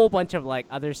whole bunch of like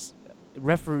other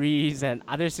referees and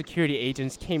other security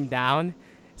agents came down.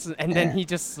 And then he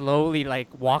just slowly like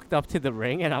walked up to the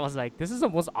ring, and I was like, "This is the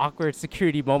most awkward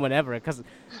security moment ever." Because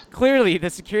clearly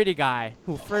the security guy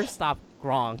who first stopped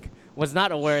Gronk was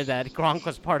not aware that Gronk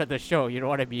was part of the show. You know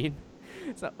what I mean?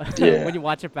 So Yeah. when you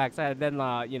watch it back, so then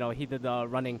he did the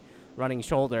running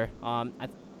shoulder.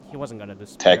 He wasn't gonna do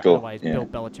spear, Tackle, otherwise yeah. Bill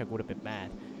Belichick would have been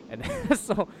mad. And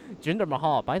so Jinder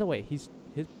Mahal, by the way, he's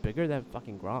bigger than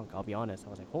fucking Gronk. I'll be honest. I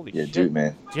was like, holy Yeah, shit, dude,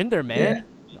 man. Jinder, man.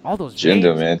 All those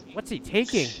Jinder, veins. man. What's he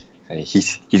taking? Hey,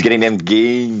 he's getting them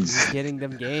gains. Getting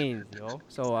them gains,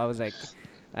 So I was like,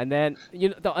 and then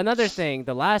another thing,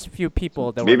 the last few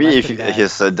people that Maybe were if left in that,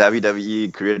 his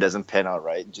WWE career doesn't pan out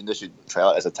right, Jinder should try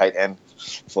out as a tight end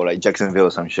for like Jacksonville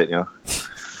or some shit,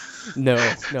 no,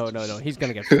 he's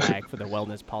gonna get flagged for the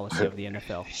wellness policy of the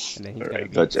NFL, and then he's gonna Alright,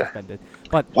 be gotcha. suspended.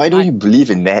 But Why don't you believe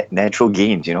in natural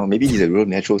gains? Maybe he's a real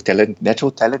natural talent. Yeah,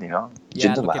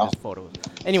 Jinder look Mahal. at his photos.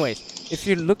 Anyways, if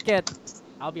you look at,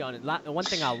 I'll be honest. One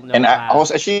thing I'll know. And I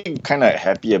was actually kind of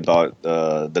happy about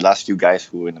the last few guys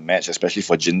who were in the match, especially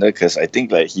for Jinder, because I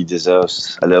think like he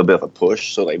deserves a little bit of a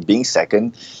push. So like being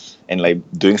second and like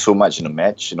doing so much in the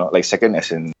match, like second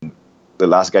as in the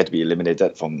last guy to be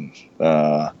eliminated from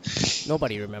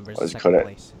nobody remembers what's it second called?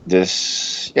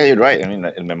 place. Yeah, you're right. I mean,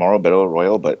 like, in Memorial Battle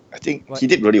Royal, but I think What? he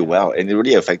did really well, and it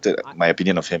really affected my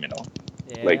opinion of him.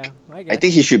 Like, Yeah, I I guess.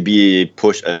 think he should be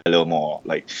pushed a little more.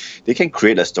 Like, they can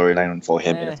create a storyline for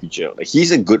him in the Eh. future. Like,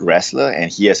 he's a good wrestler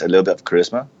and he has a little bit of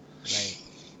charisma. Right. So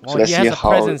Well, let's he see has a how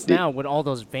presence now with all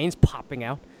those veins popping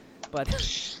out. But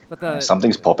the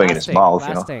something's popping in his mouth.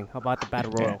 last thing about the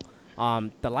battle Yeah. royal.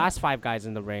 The last five guys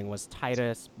in the ring was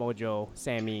Titus, Mojo,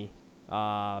 Sammy,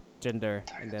 Jinder,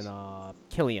 and then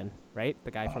Killian, right?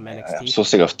 The guy from NXT. I'm so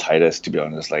sick of Titus, to be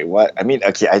honest. Like, what? I mean,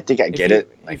 okay, I think I get it.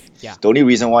 Like, Yeah. the only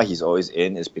reason why he's always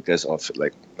in is because of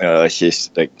like his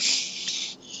like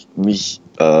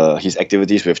his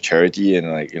activities with charity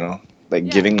and like like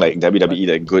Yeah. giving like WWE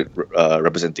like good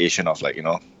representation of like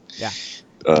Yeah.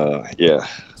 yeah.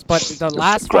 But the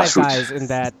last five grassroots. guys in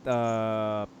that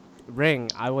ring,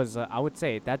 I would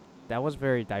say that was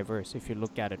very diverse if you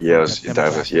look at it. Yeah, it from was the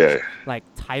diverse. demographics. Yeah, Like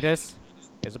Titus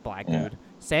is a black Yeah. dude.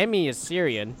 Sammy is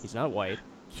Syrian. He's not white.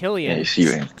 Killian, he's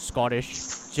Syrian. Scottish.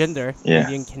 Jinder, Yeah.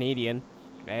 Indian Canadian,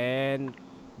 and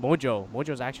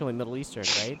Mojo's actually Middle Eastern,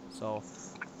 right? So,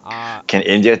 Can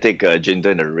India take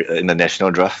Jinder in the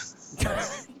national draft?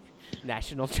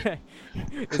 national draft.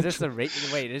 Is this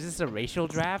a racial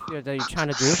draft that you're trying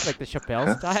to do, like the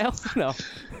Chappelle style? No.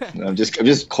 I'm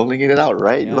just calling it out,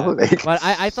 right? Yeah. Like, But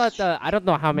I thought I don't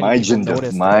know how many My people gender,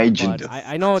 noticed my it, gender. but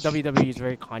I know WWE is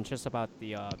very conscious about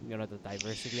the the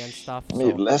diversity and stuff. I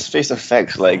mean, So let's face the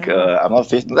facts. Like, Yeah.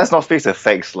 let's not face the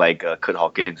facts like Kurt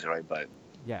Hawkins, right? But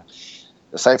yeah,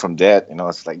 aside from that,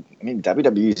 it's like, I mean,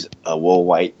 WWE is a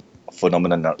worldwide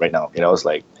phenomenon right now. It's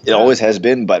like it always has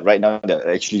been, but right now they're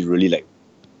actually really like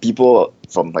people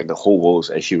from like the whole world is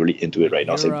actually really into it right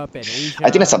now. So Europe and Asia. I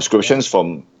think the subscriptions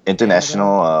from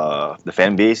international, the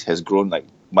fan base has grown like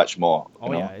much more. Oh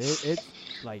you know? yeah, it's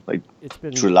Like, it's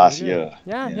been through last pretty good. year.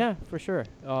 Yeah, Yeah. yeah, for sure.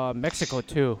 Mexico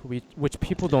too, which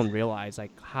people don't realize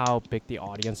like how big the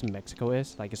audience in Mexico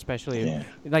is. Like especially Yeah.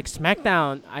 like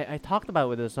SmackDown. I talked about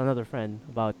with this another friend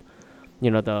about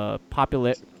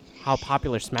how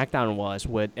popular SmackDown was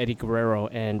with Eddie Guerrero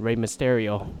and Rey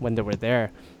Mysterio when they were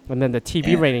there. And then the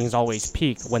TV Yeah. ratings always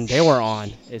peak when they were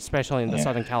on, especially in the Yeah.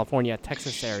 Southern California,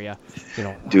 Texas area.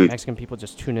 Dude. Mexican people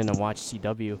just tune in and watch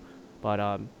CW. But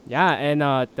yeah, and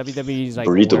WWE is like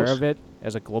Burritos. aware of it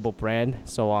as a global brand.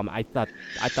 So I thought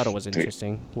it was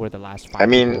interesting who were the last five I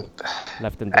mean, people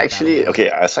left in the actually, battle. okay,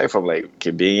 aside from like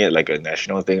being it like a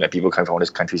national thing, like people come from all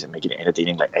these countries and make it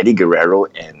entertaining, like Eddie Guerrero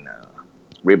and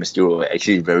Rey Mysterio are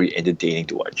actually very entertaining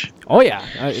to watch. Oh yeah,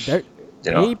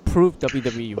 You know? they proved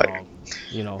WWE Like, wrong.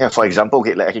 Yeah, for example,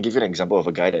 okay, like I can give you an example of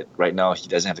a guy that right now he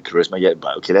doesn't have the charisma yet,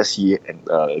 but okay, let's see and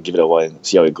give it a while and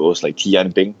see how it goes. Like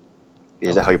Tian Ping,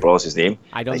 is that how you pronounce his name?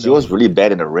 I don't Like, know. he was really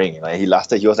bad in the ring. Like he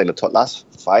was like the last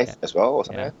five Yeah. as well or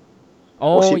something. Yeah. Like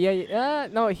Oh Was he- yeah.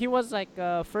 No, he was like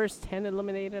first 10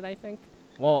 eliminated, I think.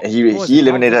 Well, that. And who was he it?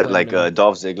 eliminated Dolph like Ziggler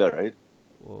Dolph Ziggler, right?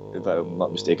 eliminated. if I'm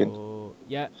not mistaken.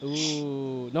 Yeah.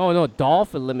 Ooh. No.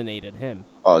 Dolph eliminated him.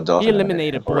 Oh, Dolph He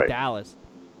eliminated Bo alright. Dallas.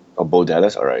 Oh, Bo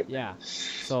Dallas, all right. Yeah.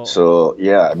 So. So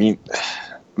yeah, I mean,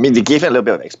 they gave him a little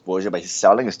bit of exposure, but his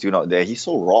selling is still not there. He's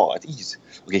so raw. I think he's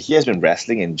okay. He has been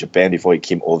wrestling in Japan before he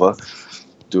came over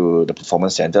to the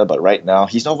Performance Center, but right now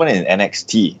he's not even in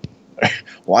NXT.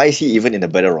 Why is he even in the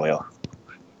Battle Royal?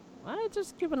 I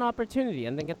just give an opportunity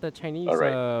and then get the Chinese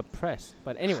Alright. press.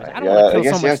 But anyways, I don't Yeah, want I to kill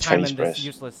guess so you much have time Chinese in this press.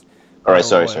 useless. All right,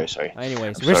 battle sorry. royal.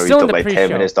 Anyways, I'm we're sorry, still we in took the like 10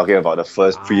 pre-show. minutes talking about the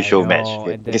first I pre-show know, match. and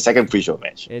Okay, then- the second pre-show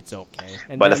match. It's okay.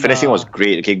 And But the then, finishing was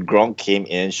great. Okay, Gronk came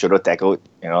in, shoulder tackled,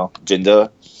 Jinder,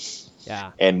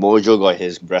 Yeah. and Mojo got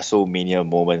his WrestleMania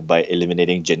moment by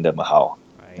eliminating Jinder Mahal.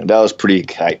 Right. And that was pretty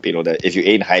hype, that if you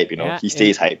ain't hype, Yeah, he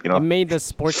stays hype, It made the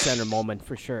Sports Center moment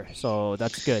for sure, so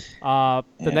that's good. The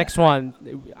Yeah. next one,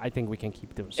 I think we can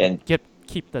keep those. And-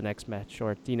 Keep the next match,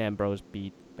 or Dean Ambrose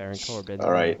beat Baron Corbin.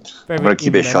 All right. Very I'm going to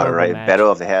keep it short, memorable right? match. Battle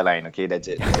of the hairline, okay? That's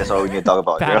it. That's all we need to talk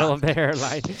about. Battle of the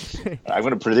hairline. I'm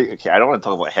going to predict, okay, I don't want to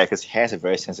talk about hair because hair is a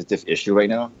very sensitive issue right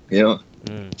now,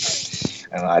 Mm.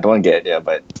 And I don't want to get there,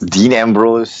 but Dean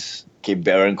Ambrose, okay,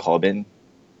 Baron Corbin,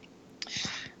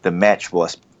 the match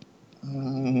was...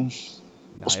 No,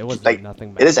 it was like,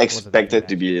 nothing. it is match. Wasn't a big expected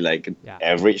to match. be like Yeah.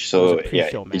 average, It so was a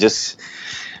pre-show match. it just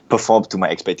performed to my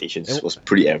expectations. It- It was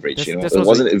pretty average, this It was a-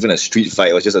 wasn't even a street fight,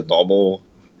 it was just a normal...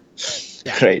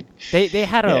 Yeah. Right. They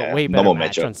had a Yeah, way better normal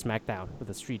match matchup. on SmackDown with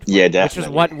the street fight, Yeah, which is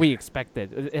definitely. what we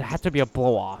expected. It had to be a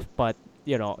blow off, but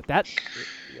that.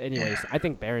 Anyways, I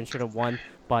think Baron should have won,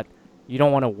 but you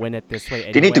don't want to win it this way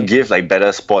anyway. They need to give like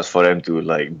better spots for them to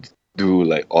like do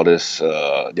like all this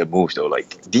their moves though.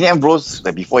 Like Dean Ambrose,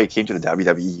 like before he came to the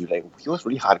WWE, like he was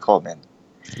really hardcore, man.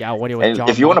 Yeah, when he was And John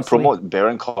if you want to Moxley. promote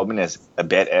Baron Corbin as a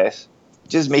badass,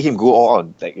 just make him go all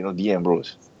on, like Dean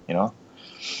Ambrose,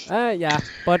 Yeah,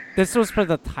 but this was for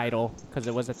the title because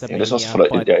it was at the Yeah, this was Mania.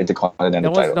 for the But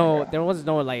Intercontinental title. Yeah. there was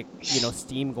no like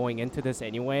steam going into this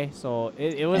anyway. So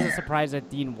it was a surprise that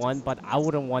Dean won, but I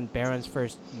wouldn't want Baron's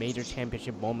first major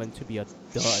championship moment to be a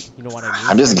dud. You know what I mean?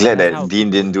 I'm just glad That's how that Dean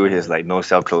people didn't do remember his it. like no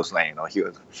cell clothesline.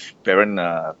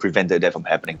 Baron prevented that from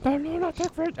happening. No, not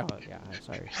that first. Oh yeah, I'm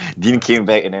sorry. Dean came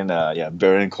back and then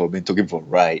Baron Corbin took him for a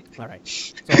ride. All right.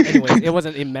 So, anyways, it was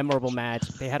an immemorable match.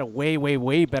 They had a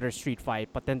way better street fight,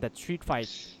 but then that street fight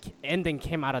ending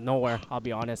came out of nowhere. I'll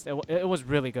be honest. It was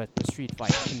really good. The street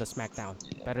fight in the SmackDown,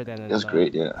 better than in That's the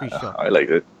great. Yeah, pre-show. I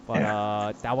liked it. But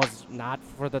Yeah. that was not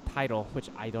for the title, which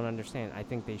I don't understand. I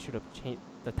think they should have changed.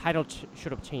 The title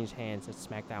should have changed hands at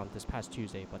SmackDown this past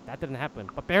Tuesday, but that didn't happen.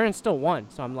 But Baron still won,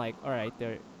 so I'm like, all right,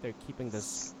 they're keeping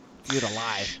this feud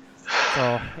alive.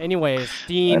 So, anyways,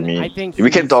 Dean, I think we he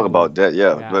can needs talk to about move. that.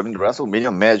 Yeah, Yeah. but I mean, the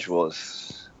WrestleMania match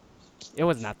was. It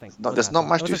was nothing. No, It was there's not nothing.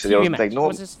 much It to was a say. There TV was, match. like, no- It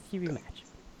was just a TV match.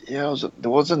 Yeah, there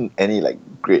wasn't any like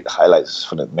great highlights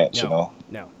for that match. No.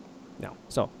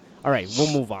 So, all right,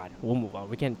 we'll move on.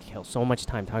 We can kill so much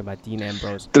time talking about Dean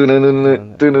Ambrose.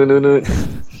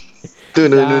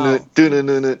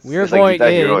 We're It's like going Guitar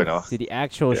Hero, in to the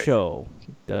actual Yeah. show,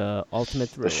 the Ultimate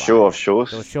The Thriller. show of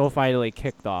shows. The show finally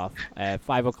kicked off at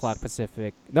 5 o'clock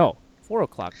Pacific. No, 4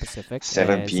 o'clock Pacific.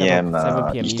 7 and p.m.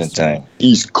 7 p.m. Eastern time.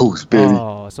 East Coast, baby.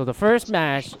 Oh, so the first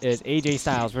match is AJ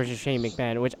Styles versus Shane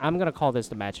McMahon, which I'm gonna call this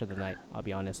the match of the night. I'll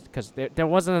be honest, because there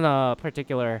wasn't a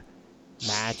particular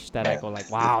match that I go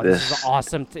like, wow, this is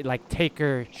awesome. Like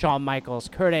Taker, Shawn Michaels,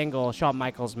 Kurt Angle, Shawn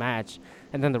Michaels match,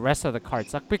 and then the rest of the card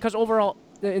sucked because overall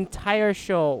the entire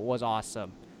show was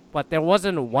awesome. But there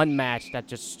wasn't one match that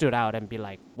just stood out and be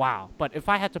like, wow. But if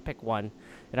I had to pick one,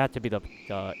 it had to be the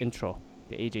intro,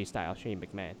 the AJ Styles, Shane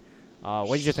McMahon.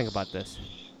 What did you think about this?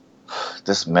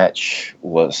 This match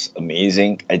was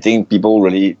amazing. I think people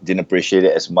really didn't appreciate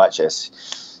it as much as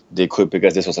they could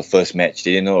because this was the first match.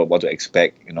 They didn't know what to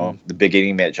expect, the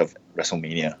beginning match of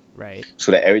WrestleMania. Right.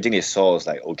 So that everything they saw was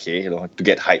like, okay, to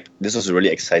get hype. This was a really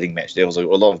exciting match. There was a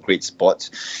lot of great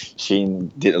spots.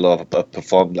 Shane did a lot of,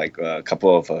 performed like a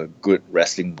couple of good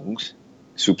wrestling moves,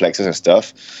 suplexes and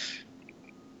stuff.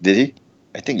 Did he?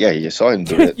 I think, yeah, you saw him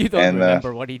do it. You don't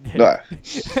remember what he did. No,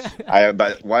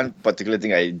 but one particular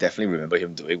thing I definitely remember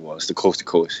him doing was the coast to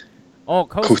coast. Oh,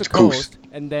 coast to coast.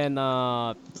 And then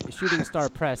shooting star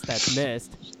press that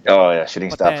missed. Oh yeah, shooting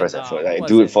But star then, press effort. what Like, was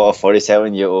do it? it for a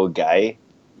 47-year-old guy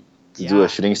to do Yeah. a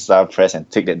shooting star press and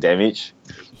take that damage.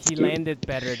 He landed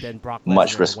better than Brock Lesnar.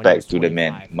 Much when he was respect to the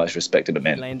man. 25. Much respect to the He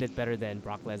man. landed better than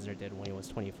Brock Lesnar did when he was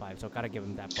 25, so gotta give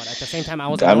him that. But at the same time, I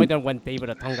was I'm- annoyed that when David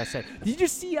Otunga said, "Did you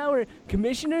see our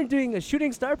commissioner doing a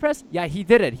shooting star press?" Yeah, he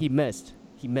did it. He missed.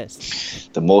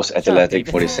 The most athletic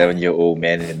David. 47-year-old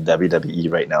man in WWE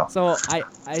right now. So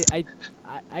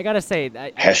I gotta say,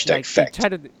 Hashtag like, fact.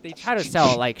 They try to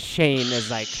sell like Shane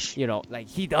as like like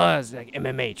he does like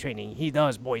MMA training, he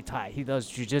does Muay Thai, he does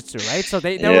Jiu-Jitsu, right? So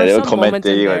there were they were some moments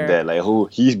in commentating there. like that, like, oh,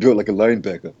 he's built like a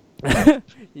linebacker.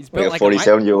 He's Like built a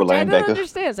 47-year-old which I don't linebacker.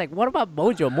 understand. It's like, what about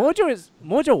Mojo?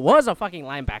 Mojo was a fucking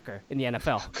linebacker in the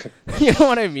NFL. You know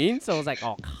what I mean? So it's like,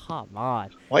 oh, come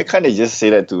on. Why can't they just say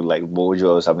that to like Mojo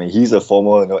or something? He's a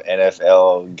former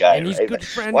NFL guy, And he's right? good Like,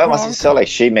 friend why must he Gronk. sell like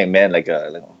Shane McMahon like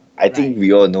a? I think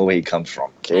we all know where he comes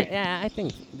from. Okay. I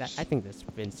think that's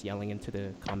Vince yelling into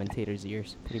the commentators'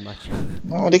 ears, pretty much.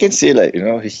 No, they can say like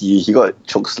he got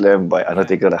choke slammed by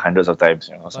Undertaker like hundreds of times.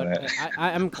 So But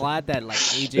I'm glad that like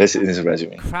that's in AJ. his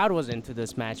resume. Crowd was into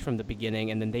this match from the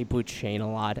beginning, and then they booed Shane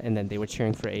a lot, and then they were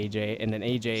cheering for AJ, and then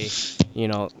AJ,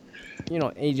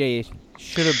 AJ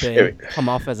should have been come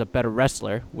off as a better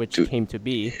wrestler, which Dude. came to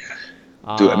be.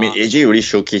 Dude, I mean, AJ really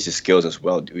showcased his skills as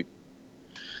well, dude.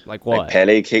 Like what? Like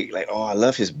Pele kick, like, I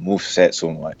love his moveset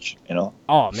so much,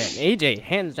 Oh man, AJ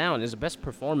hands down is the best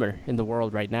performer in the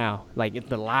world right now. Like in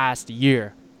the last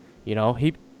year,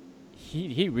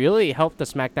 he really helped the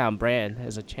SmackDown brand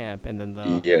as a champ, and then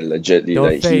the Yeah, legitly, the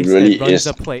like, he face really that runs is.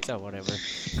 the place or whatever.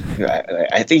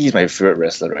 I think he's my favorite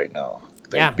wrestler right now.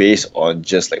 Like, Yeah. based on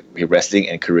just like wrestling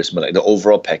and charisma, like the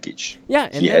overall package. Yeah,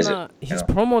 and He has then it, his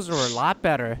promos were a lot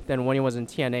better than when he was in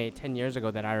TNA 10 years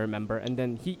ago that I remember. And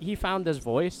then he found his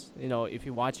voice. If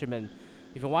you watch him in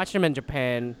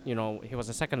Japan, he was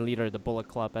the second leader of the Bullet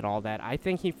Club and all that. I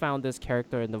think he found this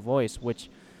character in the voice, which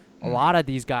a lot of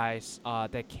these guys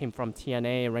that came from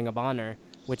TNA and Ring of Honor,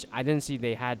 which I didn't see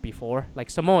they had before.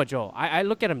 Like Samoa Joe, I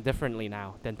look at him differently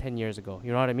now than 10 years ago.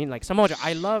 You know what I mean? Like Samoa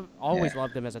Joe, always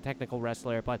loved him as a technical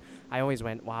wrestler, but I always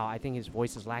went, wow, I think his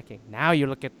voice is lacking. Now you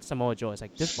look at Samoa Joe, it's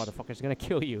like, this motherfucker's gonna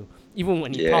kill you, even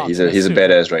when he talks. he's a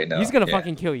badass right now. He's gonna Yeah.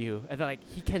 fucking kill you, and like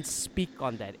he can speak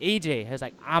on that. AJ has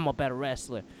like, I'm a better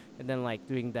wrestler. and then like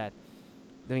doing the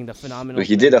phenomenal.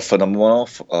 He did a phenomenal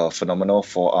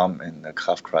forearm and a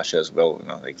calf crusher as well. You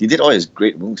know, like he did all his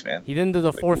great moves, man. He didn't do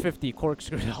the 450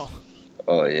 corkscrew though.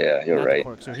 Oh yeah, you're Not right. The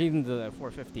corkscrew. He didn't do the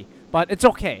 450, but it's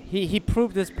okay. He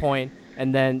proved his point,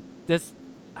 and then this.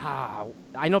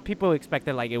 I know people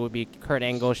expected like it would be Kurt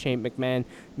Angle, Shane McMahon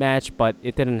match, but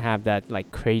it didn't have that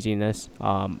like craziness,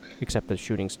 except the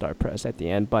shooting star press at the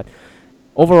end. But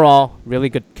overall, really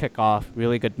good kickoff,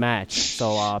 really good match.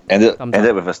 So ended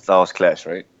with a Styles Clash,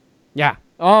 right? Yeah.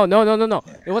 Oh no. Yeah.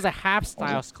 It was a half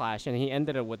Styles Clash, and he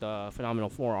ended it with a phenomenal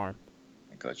forearm.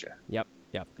 I gotcha. Yep.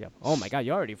 Oh my God,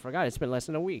 you already forgot. It's been less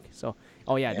than a week. So,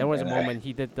 there was a moment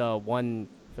he did the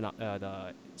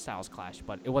the Styles Clash,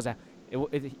 but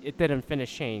it didn't finish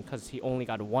Shane because he only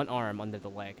got one arm under the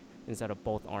leg instead of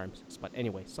both arms. But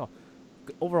anyway, so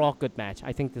overall good match.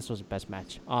 I think this was the best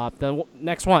match.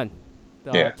 Next one,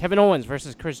 Kevin Owens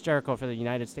versus Chris Jericho for the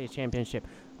United States Championship.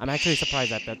 I'm actually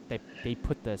surprised that they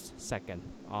put this second.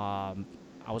 I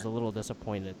was a little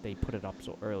disappointed they put it up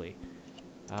so early.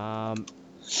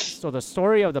 So the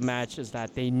story of the match is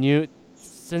that they knew,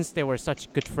 since they were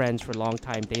such good friends for a long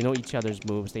time, they know each other's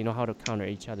moves. They know how to counter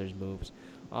each other's moves.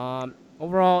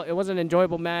 Overall, it was an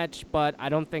enjoyable match, but I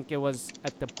don't think it was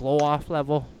at the blow-off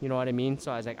level. You know what I mean?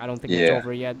 So I was like, I don't think it's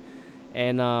over yet.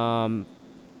 And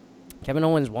Kevin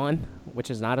Owens won, which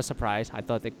is not a surprise. I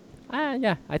thought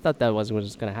I thought that was what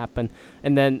was going to happen.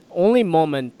 And then only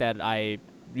moment that I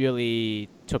really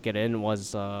took it in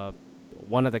was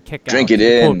one of the kickouts. Drink it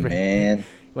in, man.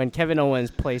 When Kevin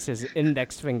Owens placed his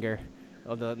index finger,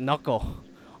 or the knuckle,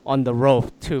 on the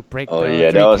rope to break the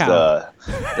 3 count. That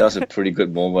was a pretty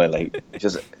good moment. Like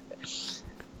just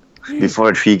before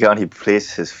a 3 count, he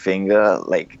placed his finger,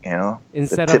 like, you know,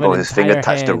 instead the tip of his finger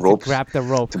touched the rope to grab the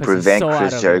rope to prevent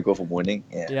Chris Jericho from winning.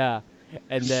 Yeah,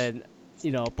 and then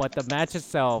but the match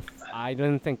itself, I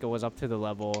didn't think it was up to the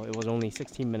level. It was only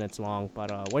 16 minutes long.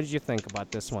 But what did you think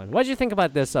about this one? What did you think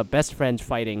about this best friends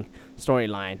fighting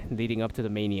storyline leading up to the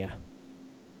Mania?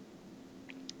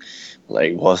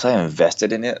 Like, was I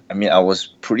invested in it? I mean, I was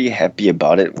pretty happy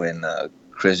about it when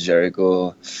Chris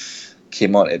Jericho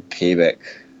came out at Payback.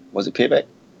 Was it Payback?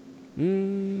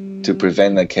 To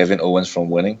prevent Kevin Owens from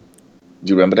winning.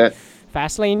 Do you remember that?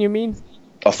 Fastlane, you mean?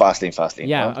 Oh, Fastlane.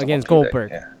 Yeah, against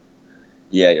Goldberg.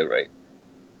 Yeah, you're right.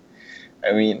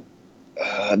 I mean,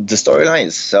 the storyline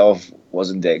itself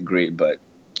wasn't that great, but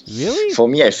really, for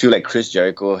me, I feel like Chris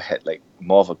Jericho had like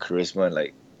more of a charisma.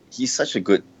 Like, he's such a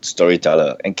good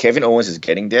storyteller, and Kevin Owens is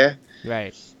getting there.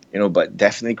 Right. But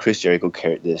definitely Chris Jericho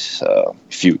carried this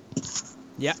feud.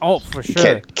 Yeah. Oh, for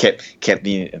sure. Kept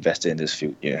me invested in this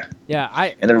feud. Yeah.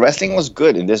 Yeah. And the wrestling was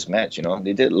good in this match.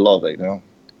 They did a lot of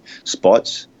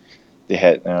spots. They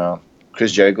had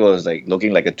Chris Jericho was like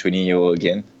looking like a 20-year-old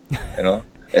again.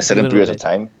 At certain periods of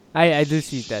time. I do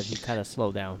see that he kind of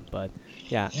slowed down, but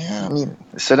yeah. Yeah, I mean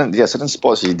certain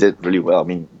spots he did really well. I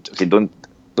mean, okay, don't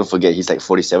forget he's like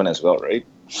 47 as well, right?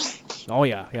 Oh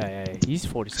yeah. He's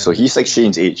 47. So he's like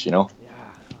Shane's age, Yeah.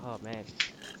 Oh man.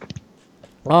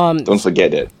 Don't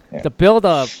forget that. Yeah. The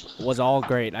build-up was all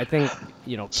great. I think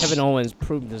Kevin Owens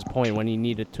proved his point when he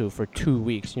needed to for 2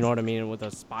 weeks. You know what I mean? With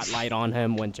a spotlight on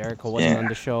him when Jericho wasn't on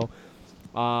the show.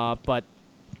 But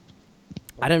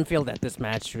I didn't feel that this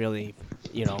match really,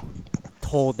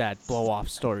 told that blow-off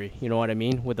story. You know what I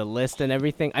mean? With the list and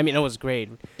everything. I mean, it was great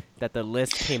that the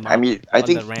list came out. I mean, I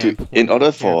think in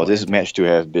order for this match to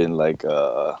have been like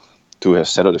to have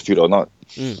settled the feud or not,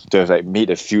 to have like made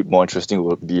the feud more interesting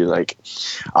would be like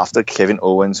after Kevin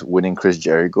Owens winning Chris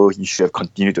Jericho, he should have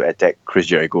continued to attack Chris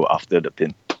Jericho after the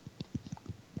pin.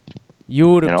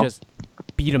 You would have just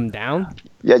beat him down?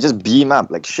 Yeah, just beat him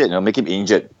up like shit, make him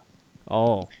injured.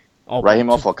 Oh, write him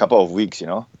off for a couple of weeks,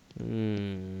 So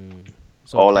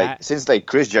or like since like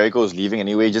Chris Jericho is leaving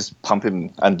anyway, just pump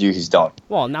him until he's down.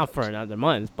 Well, not for another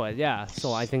month, but yeah.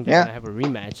 So I think they're gonna have a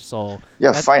rematch. So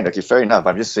yeah, fine, okay, fair enough.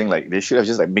 I'm just saying like they should have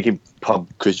just like make him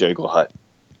pump Chris Jericho hard.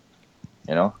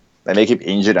 Like make him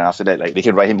injured, and after that like they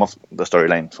can write him off the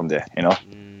storyline from there.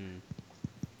 In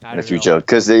the future,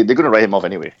 because they're gonna write him off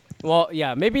anyway. Well,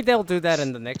 yeah, maybe they'll do that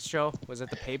in the next show. Was it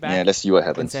the Payback? Yeah, let's see what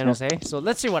happens. In San Jose. So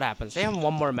let's see what happens. They have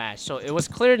one more match. So it was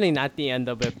clearly not the end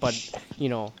of it, but,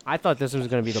 I thought this was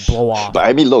going to be the blow-off. But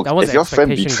I mean, look, if your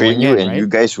friend betrayed you and you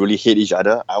guys really hate each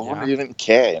other, I wouldn't even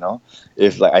care,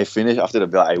 If, like, I finish after the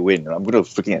bell, I win. I'm going to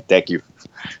freaking attack you.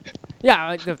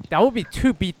 Yeah, that would be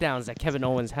 2 beatdowns that Kevin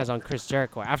Owens has on Chris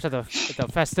Jericho. After the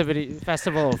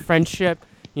Festival of Friendship,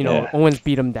 Owens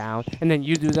beat him down. And then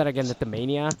you do that again at the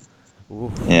Mania.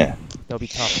 Oof. Yeah. They'll be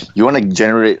tough. You want to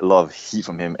generate a lot of heat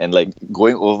from him, and like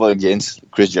going over against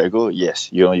Chris Jericho,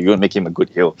 yes, you're gonna make him a good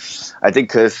heel. I think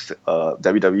because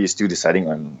WWE is still deciding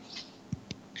on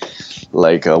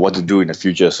like what to do in the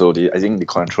future, so I think they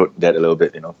control that a little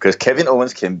bit, because Kevin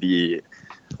Owens can be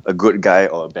a good guy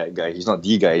or a bad guy. He's not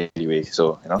the guy anyway,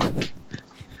 so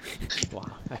Wow,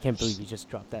 I can't believe you just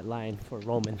dropped that line for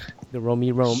Roman, the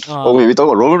Romy Rome. Oh wait, we talking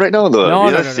about Roman right now? No,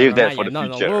 let's save that for the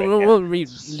future. We'll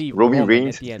leave Romy Roman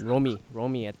Reigns at the end.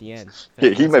 Romy at the end. Yeah,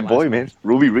 That's he's my the boy, last man. match.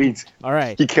 Romy Reigns. All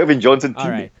right. He Kevin Johnson too. All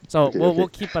right. So Okay, we'll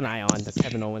keep an eye on the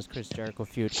Kevin Owens Chris Jericho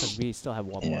feud because we still have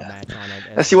one more match on it.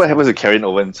 Let's see what happens to Kevin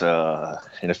Owens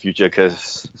in the future,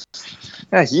 because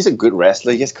he's a good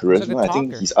wrestler. He has charisma. I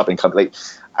think he's up and coming. Like,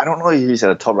 I don't know if he's at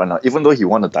the top right now. Even though he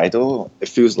won the title, it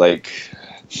feels like.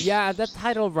 Yeah, that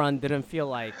title run didn't feel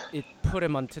like it put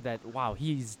him onto that. Wow,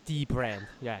 he's the brand.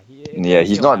 Yeah.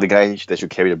 He's not the guy that should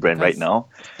carry the brand right now.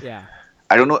 Yeah.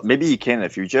 I don't know. Maybe he can in the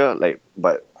future.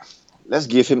 But let's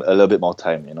give him a little bit more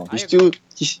time. He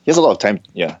has a lot of time.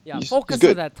 Yeah. Yeah. He's Focus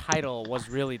good. of that title was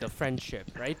really the friendship,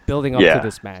 right? Building up to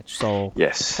this match. So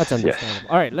yes, that's understandable.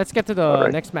 All right, let's get to the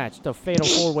next match, the Fatal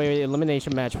 4-Way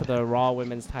elimination match for the Raw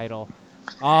Women's title.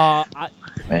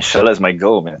 Man, Charlotte's my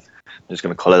goal, man. I'm just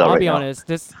gonna call it out right now. I'll be honest.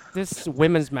 This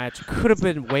women's match could have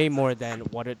been way more than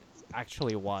what it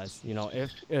actually was.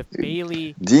 If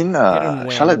Bayley didn't win,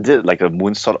 Charlotte did like a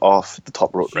moonsault off the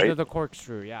top rope, she right? did the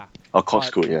corkscrew, yeah. Oh,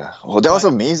 corkscrew, yeah. Oh, that was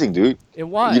amazing, dude. It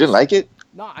was. You didn't like it?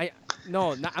 No, I'm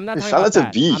not talking Charlotte's about that.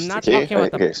 a beast. I'm not Okay? talking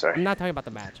about Okay, sorry. I'm not talking about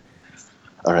the match.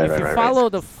 All right, if you follow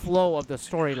the flow of the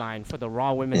storyline for the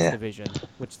Raw Women's division,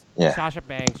 which Sasha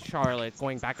Banks, Charlotte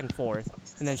going back and forth,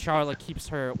 and then Charlotte keeps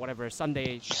her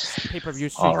Sunday pay-per-view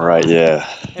streak. All right, yeah.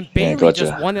 And Bayley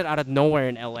just won it out of nowhere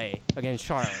in LA against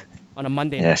Charlotte on a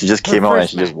Monday night. Yeah, she just came out and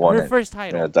she just won her first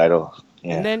title. Yeah, title.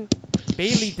 Yeah. And then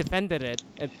Bayley defended it,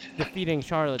 defeating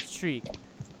Charlotte's streak.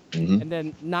 Mm-hmm. And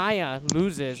then Nia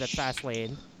loses at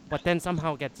Fastlane, but then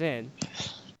somehow gets in.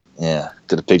 Yeah,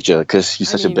 to the picture, because she's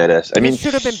such a badass. It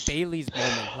should have been Bayley's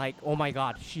moment. Like, oh my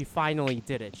God, she finally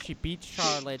did it. She beat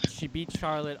Charlotte. She beat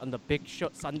Charlotte on the big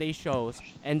Sunday shows,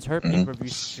 ends her pay-per-view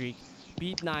streak,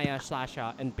 beat Nia,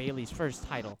 Sasha, and Bayley's first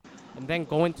title, and then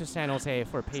go into San Jose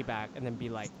for payback, and then be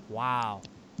like, wow,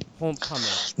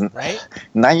 homecoming, right?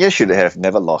 Nia should have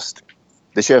never lost.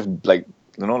 They should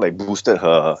have boosted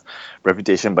her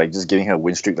reputation by just giving her a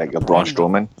win streak like a Braun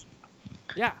Strowman.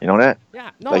 Yeah. You know that?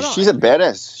 Yeah. No, she's a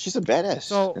badass. She's a badass.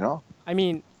 So, I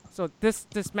mean,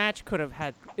 this match could have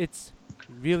had its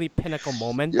really pinnacle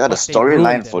moment. Yeah, the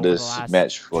storyline for this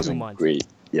match wasn't great.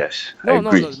 Yes, I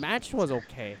agree. No, the match was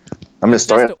okay. I mean, the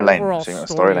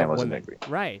storyline wasn't that great.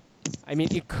 Right. I mean,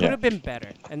 it could have been better.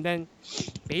 And then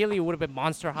Bayley would have been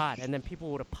monster hot, and then people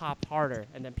would have popped harder,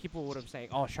 and then people would have said,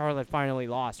 oh, Charlotte finally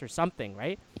lost or something,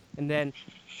 right? And then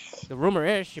the rumor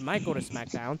is she might go to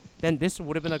SmackDown. Then this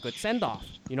would have been a good send-off.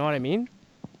 You know what I mean?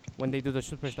 When they do the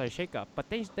Superstar Shake-Up. But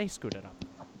they screwed it up.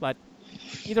 But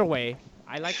either way,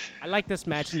 I like this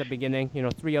match in the beginning.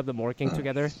 3 of them working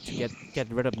together to get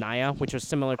rid of Nia, which was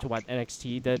similar to what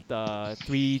NXT did. The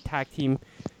 3 tag team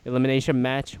elimination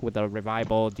match with the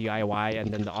Revival, DIY,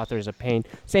 and then the Authors of Pain.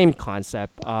 Same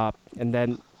concept. And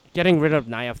then getting rid of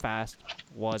Nia fast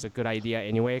was a good idea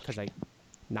anyway, because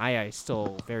Nia is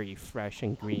still very fresh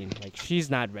and green. Like, she's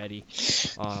not ready.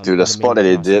 Dude, the spot that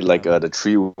they did, like the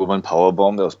 3-woman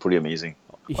powerbomb, that was pretty amazing.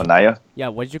 On Nia? Yeah,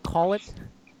 what did you call it?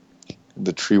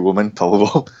 The 3-woman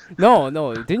powerbomb?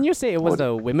 No. Didn't you say it was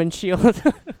the women's shield?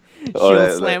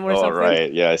 Shield slam or something? Oh,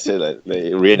 right. Yeah, I said the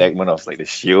reenactment of the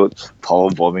Shield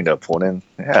powerbombing the opponent.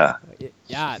 Yeah.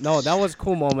 Yeah, no, that was a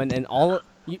cool moment. And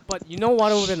but you know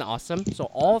what would have been awesome? So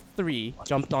all 3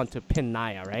 jumped on to pin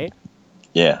Nia, right?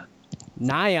 Yeah.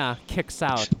 Nia kicks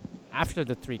out after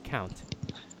the 3 count.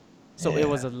 So it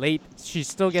was a late... She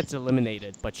still gets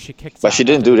eliminated, but she kicks out. But she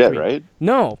didn't do that, right?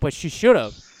 No, but she should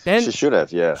have. Then she should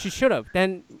have, yeah. She should have.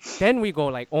 Then we go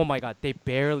like, oh my God, they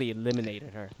barely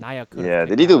eliminated her. Nia could have. Yeah,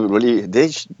 they need to really...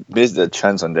 They missed the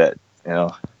chance on that,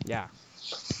 Yeah.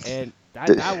 And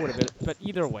that would have been... But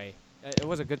either way, it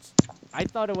was a good... I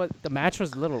thought the match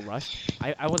was a little rushed.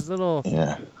 I was a little...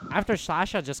 Yeah. After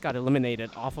Sasha just got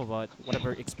eliminated off of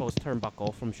whatever exposed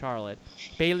turnbuckle from Charlotte,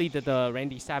 Bayley did the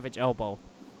Randy Savage elbow.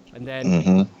 And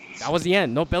then that was the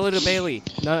end. No belly to Bayley.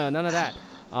 None of that.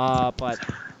 But,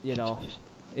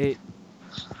 it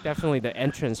definitely the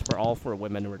entrance for all 4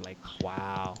 women were like,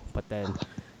 wow. But then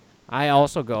I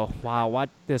also go, wow, what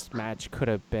this match could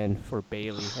have been for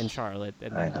Bayley and Charlotte.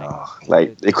 And I know.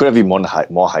 It could have been more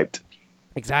hyped.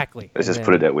 Exactly. Let's just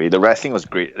put it that way. The wrestling was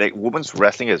great. Like, women's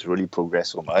wrestling has really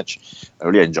progressed so much. I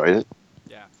really enjoyed it.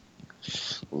 Yeah.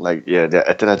 like their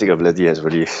athletic ability has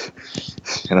really,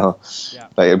 Yeah.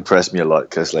 like impressed me a lot.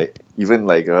 Because like even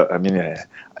like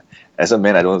as a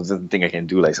man, I don't think I can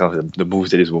do like some of the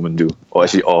moves that this woman do, or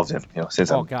actually all of them.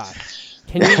 Since Oh God.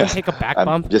 Can you even take a back I'm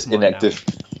bump? just Come on now. inactive.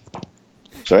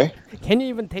 Sorry. Can you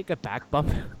even take a back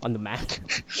bump on the mat?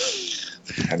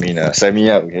 I mean, sign me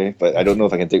up, okay? But I don't know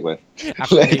if I can take one.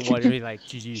 After Like- day one, you're like,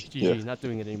 GG, GG, Yeah. not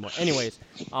doing it anymore. Anyways,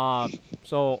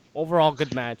 so overall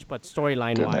good match, but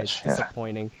storyline Good wise, match, yeah.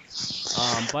 disappointing.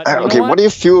 But you Okay, know what do you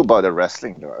feel about the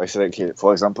wrestling though? I said, okay,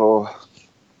 for example,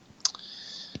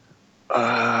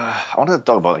 I wanted to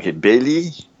talk about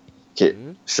Bailey,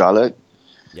 Mhm. Charlotte,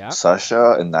 Yeah.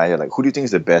 Sasha, and Nia. Like, who do you think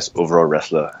is the best overall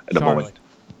wrestler at the moment? Charlotte.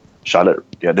 Charlotte.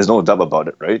 Yeah, there's no doubt about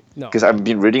it, right? No. Because I've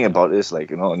been reading about this,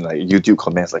 like in like YouTube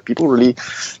comments, like people really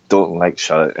don't like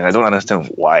Charlotte, and I don't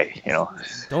understand why.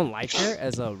 Don't like her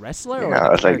as a wrestler or Yeah,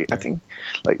 the it's like character? I think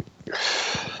like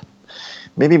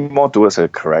maybe more towards her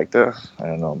character. I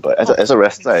don't know, but as a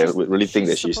wrestler, I would really think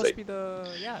that she's supposed like to be the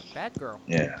bad girl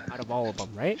yeah. out of all of them,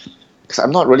 right? Because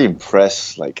I'm not really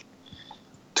impressed like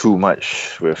too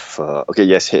much with. Okay,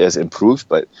 yes, it has improved,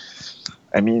 but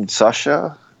I mean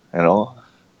Sasha,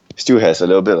 still has a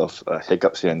little bit of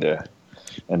hiccups here and there.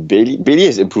 And Bailey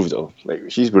has improved though. Like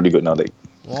she's really good now. Like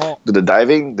Well, the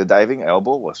diving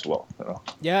elbow was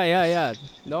yeah.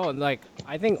 No, like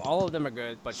I think all of them are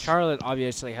good, but Charlotte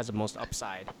obviously has the most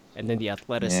upside, and then the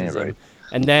athleticism, right.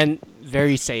 and then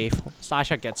very safe.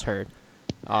 Sasha gets hurt.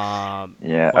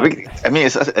 Yeah, But- I mean,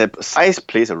 size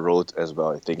plays a role as well.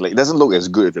 I think like it doesn't look as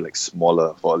good if you're like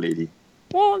smaller for a lady.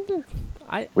 Well,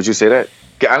 Would you say that?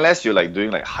 Okay, unless you're like doing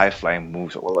like high flying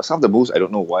moves or whatever. Some of the moves I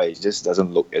don't know why it just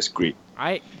doesn't look as great.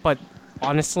 but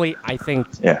honestly, I think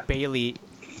Yeah. Bailey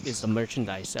is a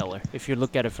merchandise seller. If you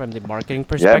look at it from the marketing Yeah,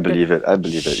 I perspective, believe it. I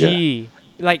believe it. Yeah. she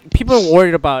like people are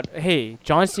worried about, hey,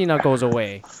 John Cena goes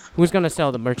away, who's gonna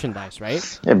sell the merchandise, right?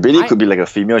 Yeah, Bailey I- could be like a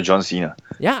female John Cena.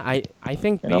 Yeah, I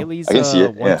think You know, Bailey's I can see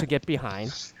it, one yeah. to get behind,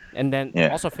 and then Yeah.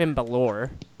 also Finn Balor,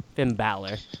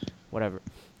 whatever,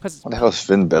 because What the hell is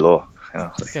Finn Balor?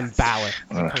 Finn Balor,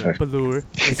 I call him Uh, Balor,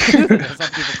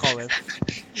 some people call him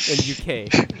in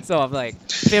UK. So I'm like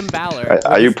Finn Balor.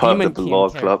 Are with you his part of the Demon King Balor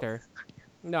club? character.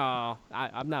 No,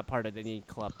 I'm not part of any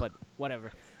club, but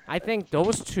whatever. I think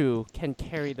those two can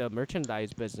carry the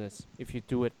merchandise business if you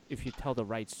tell the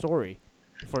right story,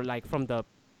 from the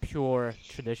pure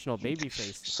traditional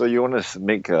babyface. So you want to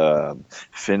make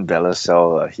Finn Balor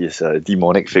sell his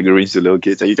demonic figurines to little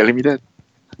kids? Are you telling me that?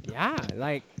 Yeah,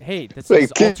 like, hey, this Like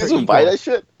is kids alter will buy ego. that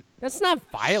shit? That's not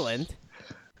violent.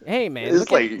 Hey, man, It's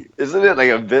look like, isn't it like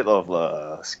a bit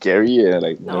of scary and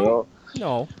like No.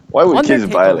 no. Why would kids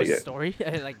Undertaker buy like was it? story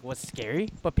was scary,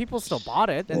 but people still bought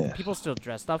it, and Yeah. people still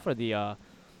dressed up for the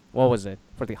what was it,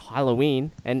 for the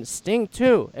Halloween, and Sting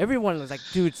too. Everyone was like,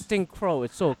 dude, Sting Crow,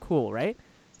 it's so cool, right?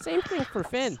 Same thing for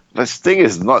Finn. But Sting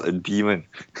is not a demon.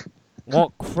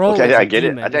 Well, Crow Okay, is I a get it.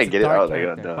 demon. I think I It's a get it dark out, like,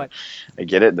 character, but I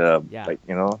get it. The Yeah.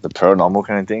 the paranormal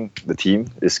kind of thing. The team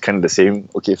is kind of the same.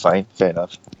 Okay, fine, fair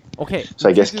enough. okay. So I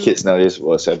would you guess do- kids nowadays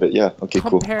will accept it. Yeah. Okay,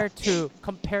 cool. compared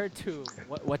to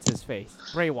what's his face,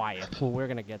 Bray Wyatt, who we're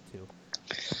gonna get to.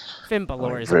 Finn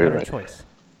Balor is a Bray better Wyatt. choice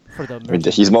for the. I mean,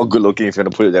 he's more good looking if you're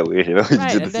gonna put it that way.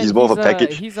 Right, and then he's more of a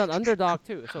package. He's an underdog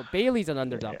too. So Bailey's an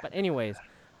underdog. But anyways,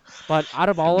 but out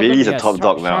of all Bailey's of them, a top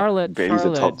dog now. Charlotte, Bailey's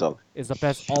Charlotte a top dog. is the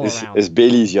best all It's, around. it's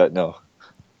Bailey's yacht now.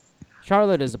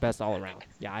 Charlotte is the best all around.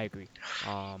 Yeah, I agree.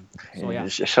 So yeah,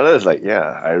 Charlotte is like, yeah,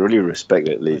 I really respect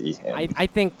that lady. And I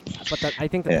think, I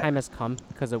think the Yeah. time has come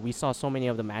because we saw so many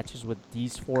of the matches with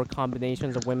these four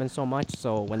combinations of women so much.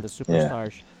 So when the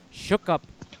superstars shook up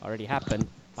already happened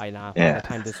by now. By Yeah. the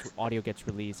time this audio gets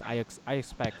released, I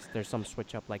expect there's some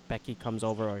switch up, like Becky comes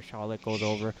over or Charlotte goes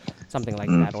over, something like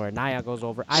that, or Nia goes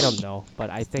over. I don't know, but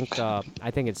I think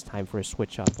it's time for a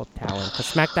switch up of talent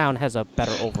because SmackDown has a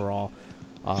better overall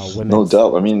women's. no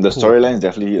doubt. I mean, the Cool. storyline is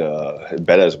definitely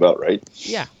better as well, right?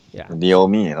 Yeah.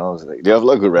 Naomi, it's like, they have a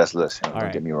lot of good wrestlers. Don't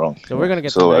Alright. get me wrong. So we're gonna get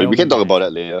to So we Naomi can talk next. about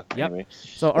that later. Yep. Anyway,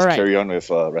 So all let's right. carry on with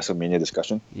WrestleMania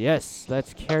discussion. Yes,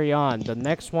 let's carry on. The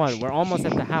next one, we're almost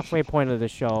at the halfway point of the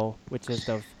show,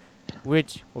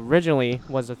 which originally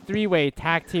was a three-way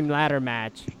tag team ladder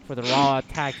match for the Raw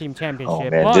Tag Team Championship. Oh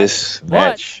man, but, this but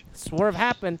match. swerve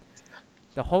happened.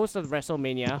 The host of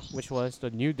WrestleMania, which was the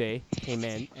New Day, came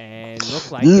in and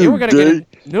looked like they were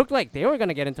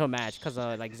gonna get into a match because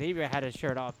like Xavier had his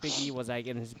shirt off, Big E was like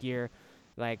in his gear,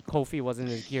 like Kofi was in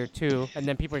his gear too, and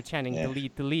then people are chanting Yeah.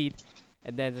 delete,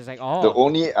 and then it's like The oh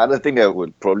only other thing that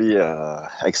would probably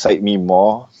excite me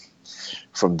more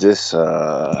from this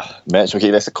match.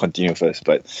 Okay, let's continue first.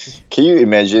 But can you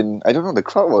imagine? I don't know. The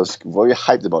crowd was very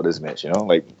hyped about this match. You know,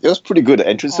 like it was pretty good. The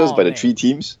entrances Oh, by the man. three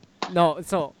teams. No,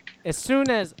 so as soon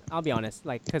as I'll be honest,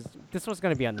 like, because this was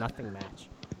gonna be a nothing match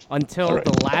until Alright.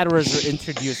 the ladders were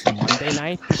introduced Monday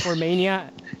night before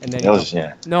Mania, and then That was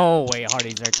yeah. no way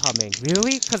Hardys are coming.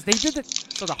 Really? Because they did it.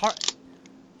 So the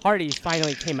Hardys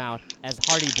finally came out as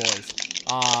Hardy Boys.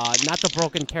 Not the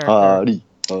broken character. Hardy.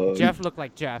 Jeff looked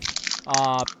like Jeff.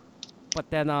 But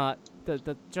then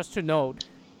the just to note,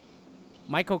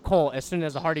 Michael Cole, as soon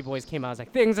as the Hardy Boys came out, I was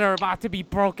like, things are about to be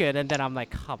broken. And then I'm like,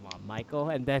 come on, Michael.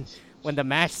 And then when the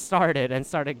match started and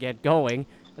started get going,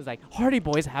 it was like, Hardy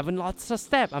Boys haven't lost a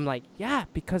step. I'm like, yeah,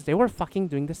 because they were fucking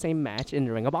doing the same match in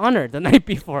Ring of Honor the night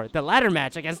before, the ladder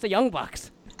match against the Young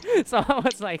Bucks. So I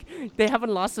was like, they haven't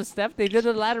lost a step. They did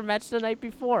a ladder match the night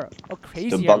before. A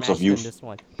crazier Bucks match of Youth. than this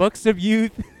one. Bucks of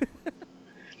Youth.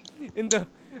 In the,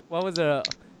 what was it?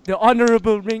 The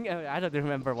honorable ring. I don't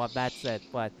remember what that said,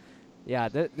 but yeah,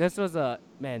 this was that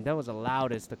was the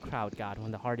loudest the crowd got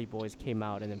when the Hardy Boys came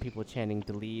out, and then people chanting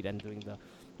delete and doing the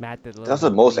Matt did. That's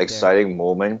the most exciting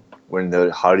moment when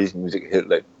the Hardy's music hit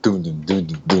like dun dun dun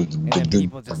dun dun dun And then dun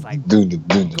people just like dun dun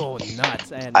dun dun. go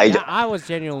nuts, and I was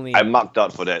genuinely. I marked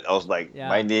out for that. I was like, Yeah.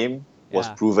 my name was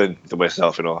Yeah. proven to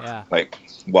myself. You know, Yeah. like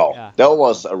wow, Yeah. that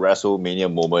was a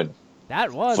WrestleMania moment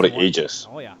That was for the one- ages.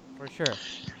 Oh yeah, for sure.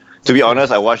 To be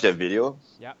honest, I watched that video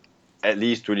Yeah. at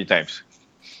least 20 times.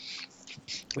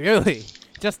 Really,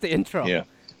 just the intro. Yeah.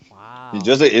 Wow. It's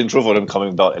just the intro for them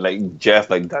coming down and like Jeff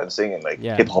like dancing and like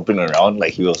Yeah. hip hopping around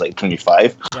like he was like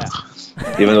 25, Yeah.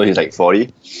 even though he's like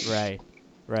 40. Right.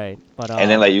 Right. But And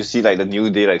then like you see like the New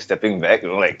Day like stepping back, you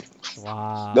know, like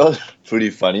wow. that was pretty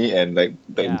funny. And like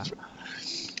Yeah.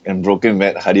 and Broken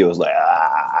Matt Hardy was like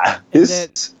his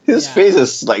yeah. face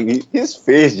is like his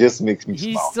face just makes me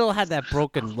He smile. still had that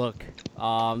broken look.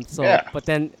 So Yeah. but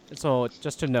then so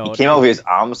just to He note. came out with his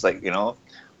arms like, you know,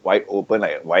 wide open,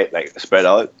 like wide, like spread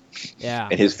out, Yeah.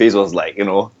 and his face was like, you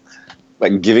know,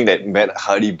 like giving that Matt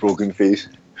Hardy broken face.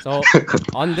 So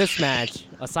on this match,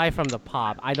 aside from the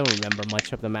pop, I don't remember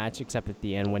much of the match except at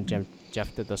the end when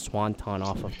Jeff did the swanton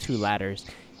off of two ladders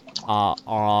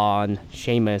on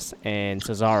Sheamus and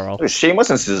Cesaro. Sheamus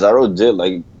and Cesaro did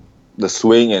like the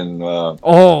swing and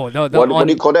Oh no! what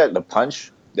do you call that? The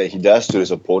punch that he does to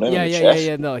his opponent Yeah, in the yeah, yeah, chest.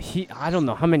 yeah. No, I don't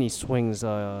know how many swings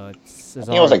Cesaro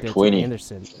it was like did to 20.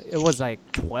 Anderson. It was like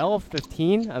 12,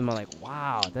 15. I'm like,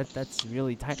 wow, that's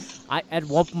really tight. At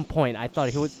one point I thought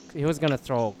he was gonna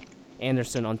throw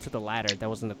Anderson onto the ladder that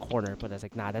was in the corner, but I was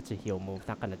like, nah, that's a heel move.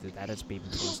 Not gonna do that as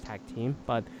babyface tag team.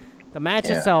 But the match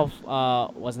Yeah. itself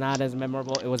was not as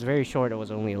memorable. It was very short. It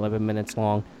was only 11 minutes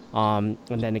long. And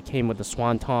then it came with the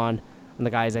swanton and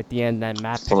the guys at the end. Then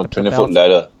Matt picked From a up the 20-foot belt.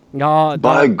 ladder. No,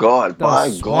 By God, the by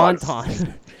God.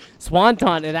 swanton.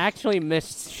 Swanton, it actually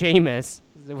missed Sheamus,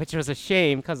 which was a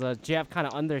shame because Jeff kind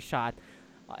of undershot.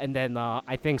 And then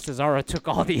I think Cesaro took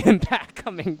all the impact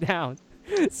coming down.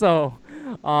 So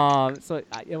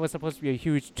it was supposed to be a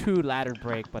huge 2 ladder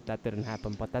break, but that didn't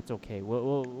happen. But that's okay. We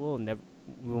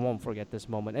won't forget this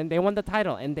moment. And they won the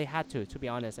title, and they had to be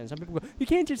honest. And some people go, you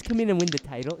can't just come in and win the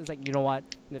title. It's like, you know what?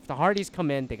 If the Hardys come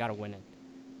in, they gotta win it.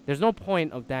 There's no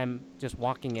point of them just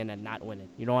walking in and not winning.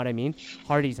 You know what I mean?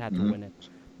 Hardys had to win it.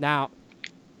 Now,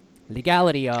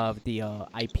 legality of the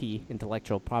IP,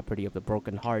 intellectual property of the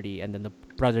Broken Hardy, and then the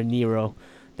Brother Nero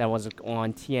that was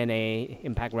on TNA,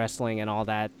 Impact Wrestling, and all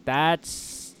that,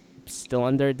 that's still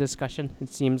under discussion, it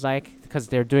seems like. Because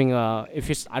they're doing I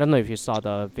don't know if you saw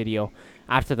the video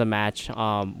after the match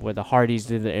where the Hardys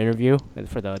did the interview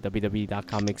for the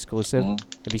WWE.com exclusive. Mhm.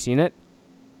 Have you seen it?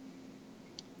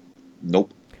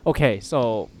 Nope. Okay,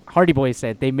 so Hardy Boys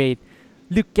said they made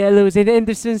Luke Gallows and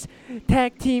Anderson's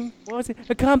tag team, what was it,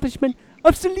 accomplishment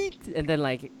obsolete. And then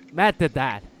like Matt did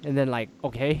that, and then like,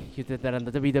 okay, you did that on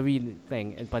the WWE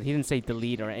thing, but he didn't say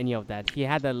delete or any of that. He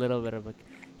had a little bit of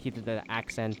he did the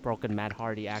accent, broken Matt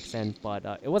Hardy accent, but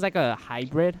it was like a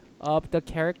hybrid of the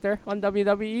character on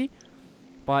WWE.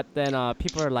 But then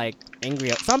people are like angry.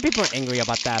 Some people are angry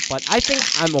about that, but I think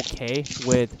I'm okay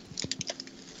with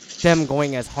them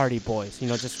going as Hardy Boys, you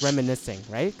know, just reminiscing,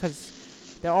 right? Because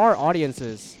there are audience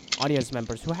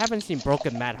members who haven't seen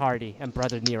Broken Matt Hardy and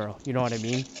Brother Nero, you know what I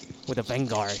mean? With a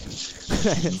Vanguard.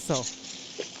 So,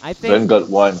 I think... Vanguard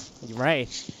won. Right.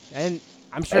 And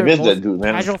I'm sure miss most that dude,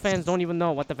 man. casual fans don't even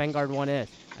know what the Vanguard one is.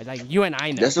 Like, you and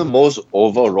I know. That's the most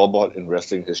over robot in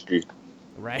wrestling history.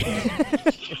 Right.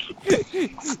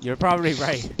 You're probably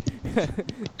right.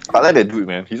 I like that dude,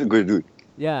 man. He's a good dude.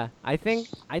 Yeah, I think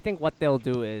what they'll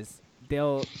do is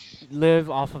they'll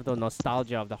live off of the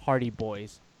nostalgia of the Hardy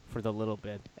Boys for the little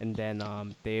bit, and then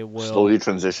they will Slowly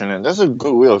transition, and that's a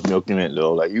good way of milking it,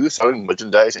 though. Like you selling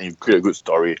merchandise and you create a good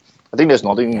story. I think there's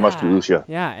nothing much to lose here.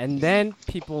 Yeah, and then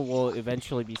people will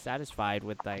eventually be satisfied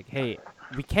with like, hey,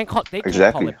 they can't call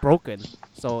Exactly. it broken.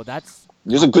 So that's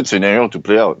It's a good scenario to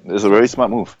play out. It's a very smart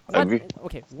move. I agree.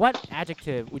 okay. What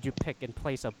adjective would you pick in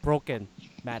place of broken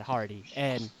Matt Hardy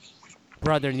and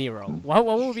Brother Nero? What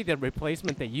would be the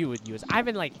replacement that you would use? I've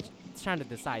been like trying to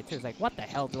decide too. It's like, what the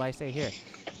hell do I say here?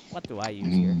 What do I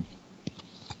use here?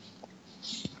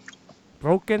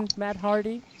 Broken Matt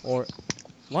Hardy, or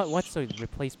what's the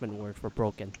replacement word for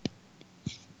broken?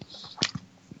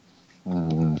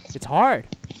 It's hard.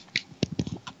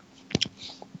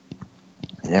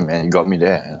 Yeah, man, you got me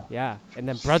there. Yeah, and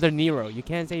then Brother Nero. You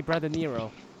can't say Brother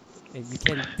Nero, and you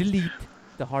can delete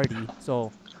the Hardy.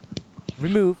 So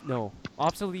remove, no,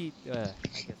 obsolete.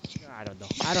 I don't know.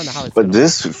 I don't know how it's. But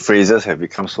these phrases have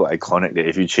become so iconic that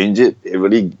if you change it, it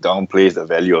really downplays the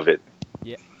value of it.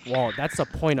 Yeah, well, that's the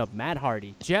point of Matt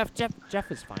Hardy. Jeff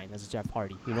is fine as Jeff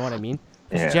Hardy. You know what I mean?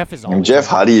 Yeah. Jeff is and Jeff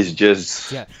Hardy is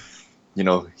just, Jeff. you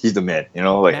know, he's the man. You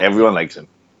know, like Matt, everyone likes him.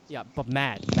 Yeah, but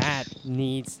Matt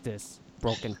needs this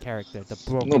broken character. The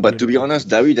broken. No, but to be honest,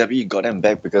 WWE got him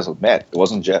back because of Matt. It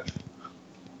wasn't Jeff.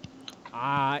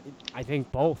 I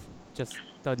think both. Just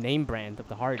the name brand of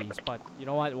the Hardys. But you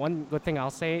know what? One good thing I'll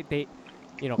say, they,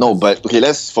 you know. No, but okay,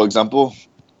 for example,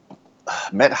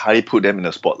 Matt Hardy put them in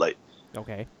the spotlight.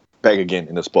 Okay. Back again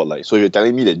in the spotlight. So you're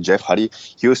telling me that Jeff Hardy,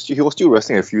 he was still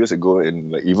wrestling a few years ago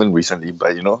and like even recently,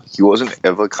 but you know, he wasn't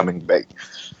ever coming back.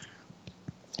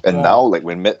 And now, like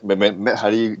when Matt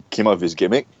Hardy came out with his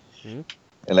gimmick, and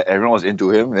like everyone was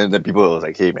into him, and then people was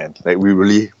like, "Hey, man, like we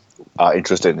really are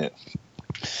interested in it."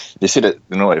 They say that,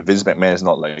 you know, like Vince McMahon is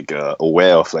not like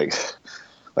aware of like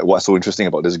what's so interesting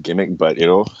about this gimmick, but you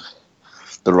know,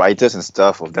 the writers and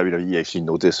stuff of WWE actually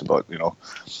notice about, you know,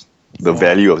 the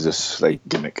value of this like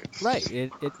gimmick. Right.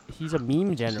 He's a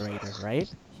meme generator,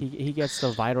 right? He gets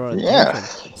the viral attention.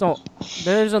 Yeah. So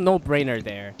there's a no-brainer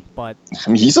there, but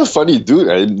I mean, he's a funny dude.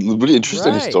 I'm really interested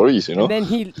in his stories, you know. And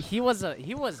then he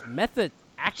was method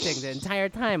acting the entire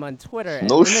time on Twitter.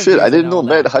 No shit, I didn't know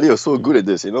Matt Hardy was so good at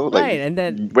this, you know. Like, right, and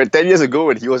then when 10 years ago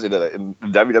when he was in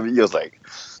WWE, he was like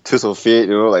Twist of Fate,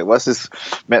 you know, like what's this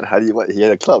Matt Hardy? What, he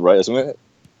had a club, right? Or something.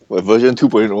 What, version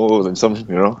 2.0 and some,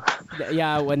 you know.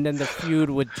 Yeah, and then the feud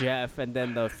with Jeff, and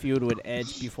then the feud with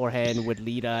Edge beforehand with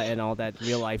Lita and all that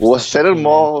real life. Was Shannon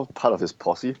Moore part of his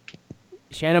posse?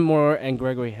 Shannon Moore and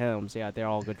Gregory Helms, yeah, they're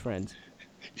all good friends.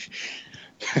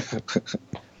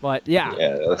 But yeah,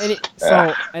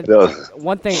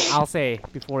 one thing I'll say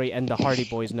before we end the Hardy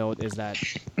Boys note is that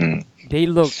they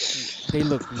look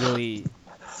really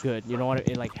good. You know what I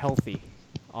mean? Like healthy.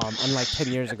 Unlike 10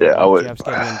 years ago, Jeff's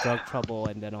getting in drug trouble,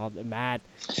 and then all Matt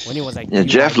when he was like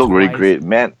Jeff looked really great.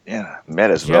 Matt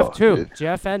as well. Jeff too.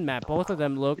 Jeff and Matt, both of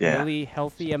them look really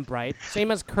healthy and bright. Same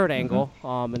as Kurt Angle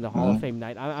in the Hall of Fame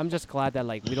night. I'm just glad that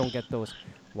like we don't get those.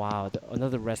 Wow,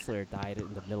 another wrestler died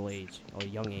in the middle age or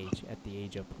young age at the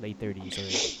age of late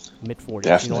 30s or mid 40s.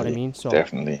 Definitely, you know what I mean? So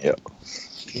definitely, yeah.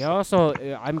 Yeah. Also,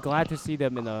 I'm glad to see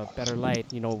them in a better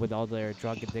light. You know, with all their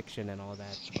drug addiction and all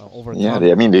that overcome. Yeah,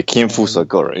 they came full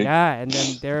circle, right? Yeah, and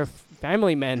then they're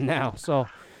family men now, so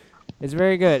it's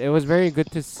very good. It was very good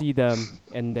to see them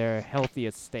in their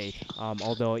healthiest state.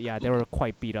 Although, yeah, they were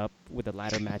quite beat up with the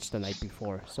ladder match the night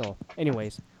before. So,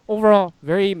 anyways, overall,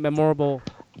 very memorable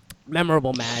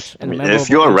match. And if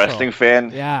you're a wrestling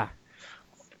fan, yeah,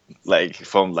 like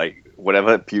from like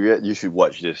whatever period, you should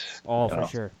watch this. Oh,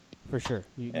 for sure,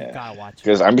 you gotta watch.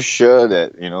 Because I'm sure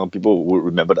that people would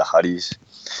remember the Hardys,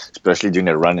 especially during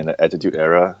their run in the Attitude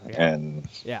Era, and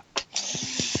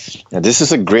this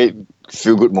is a great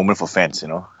feel-good moment for fans.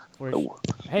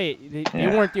 Hey, you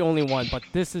weren't the only one, but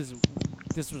this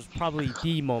was probably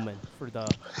the moment for the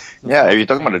if you're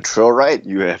talking about the trail ride,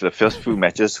 you have the first few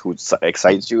matches who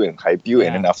excites you and hype you,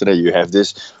 and then after that you have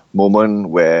this moment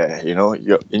where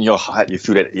you're in your heart you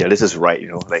feel that this is right,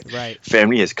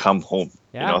 family has come home.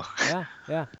 Yeah.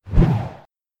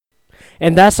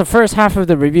 And that's the first half of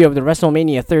the review of the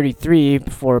WrestleMania 33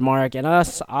 for Mark and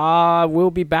us.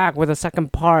 We'll be back with a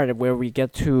second part where we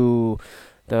get to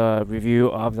the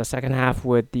review of the second half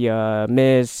with the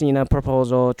Miz, Cena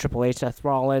proposal, Triple H, Seth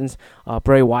Rollins,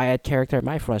 Bray Wyatt character,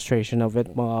 my frustration of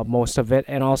it, most of it,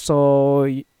 and also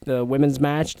the women's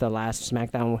match, the last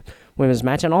SmackDown women's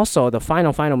match, and also the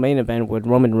final main event with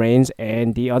Roman Reigns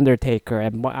and The Undertaker.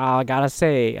 And I gotta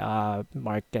say,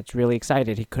 Mark gets really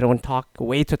excited. He couldn't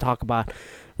wait to talk about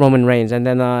Roman Reigns, and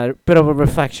then a bit of a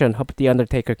reflection of the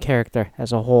Undertaker character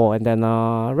as a whole, and then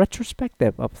a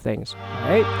retrospective of things. All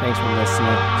right, thanks for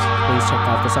listening. Please check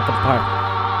out the second part.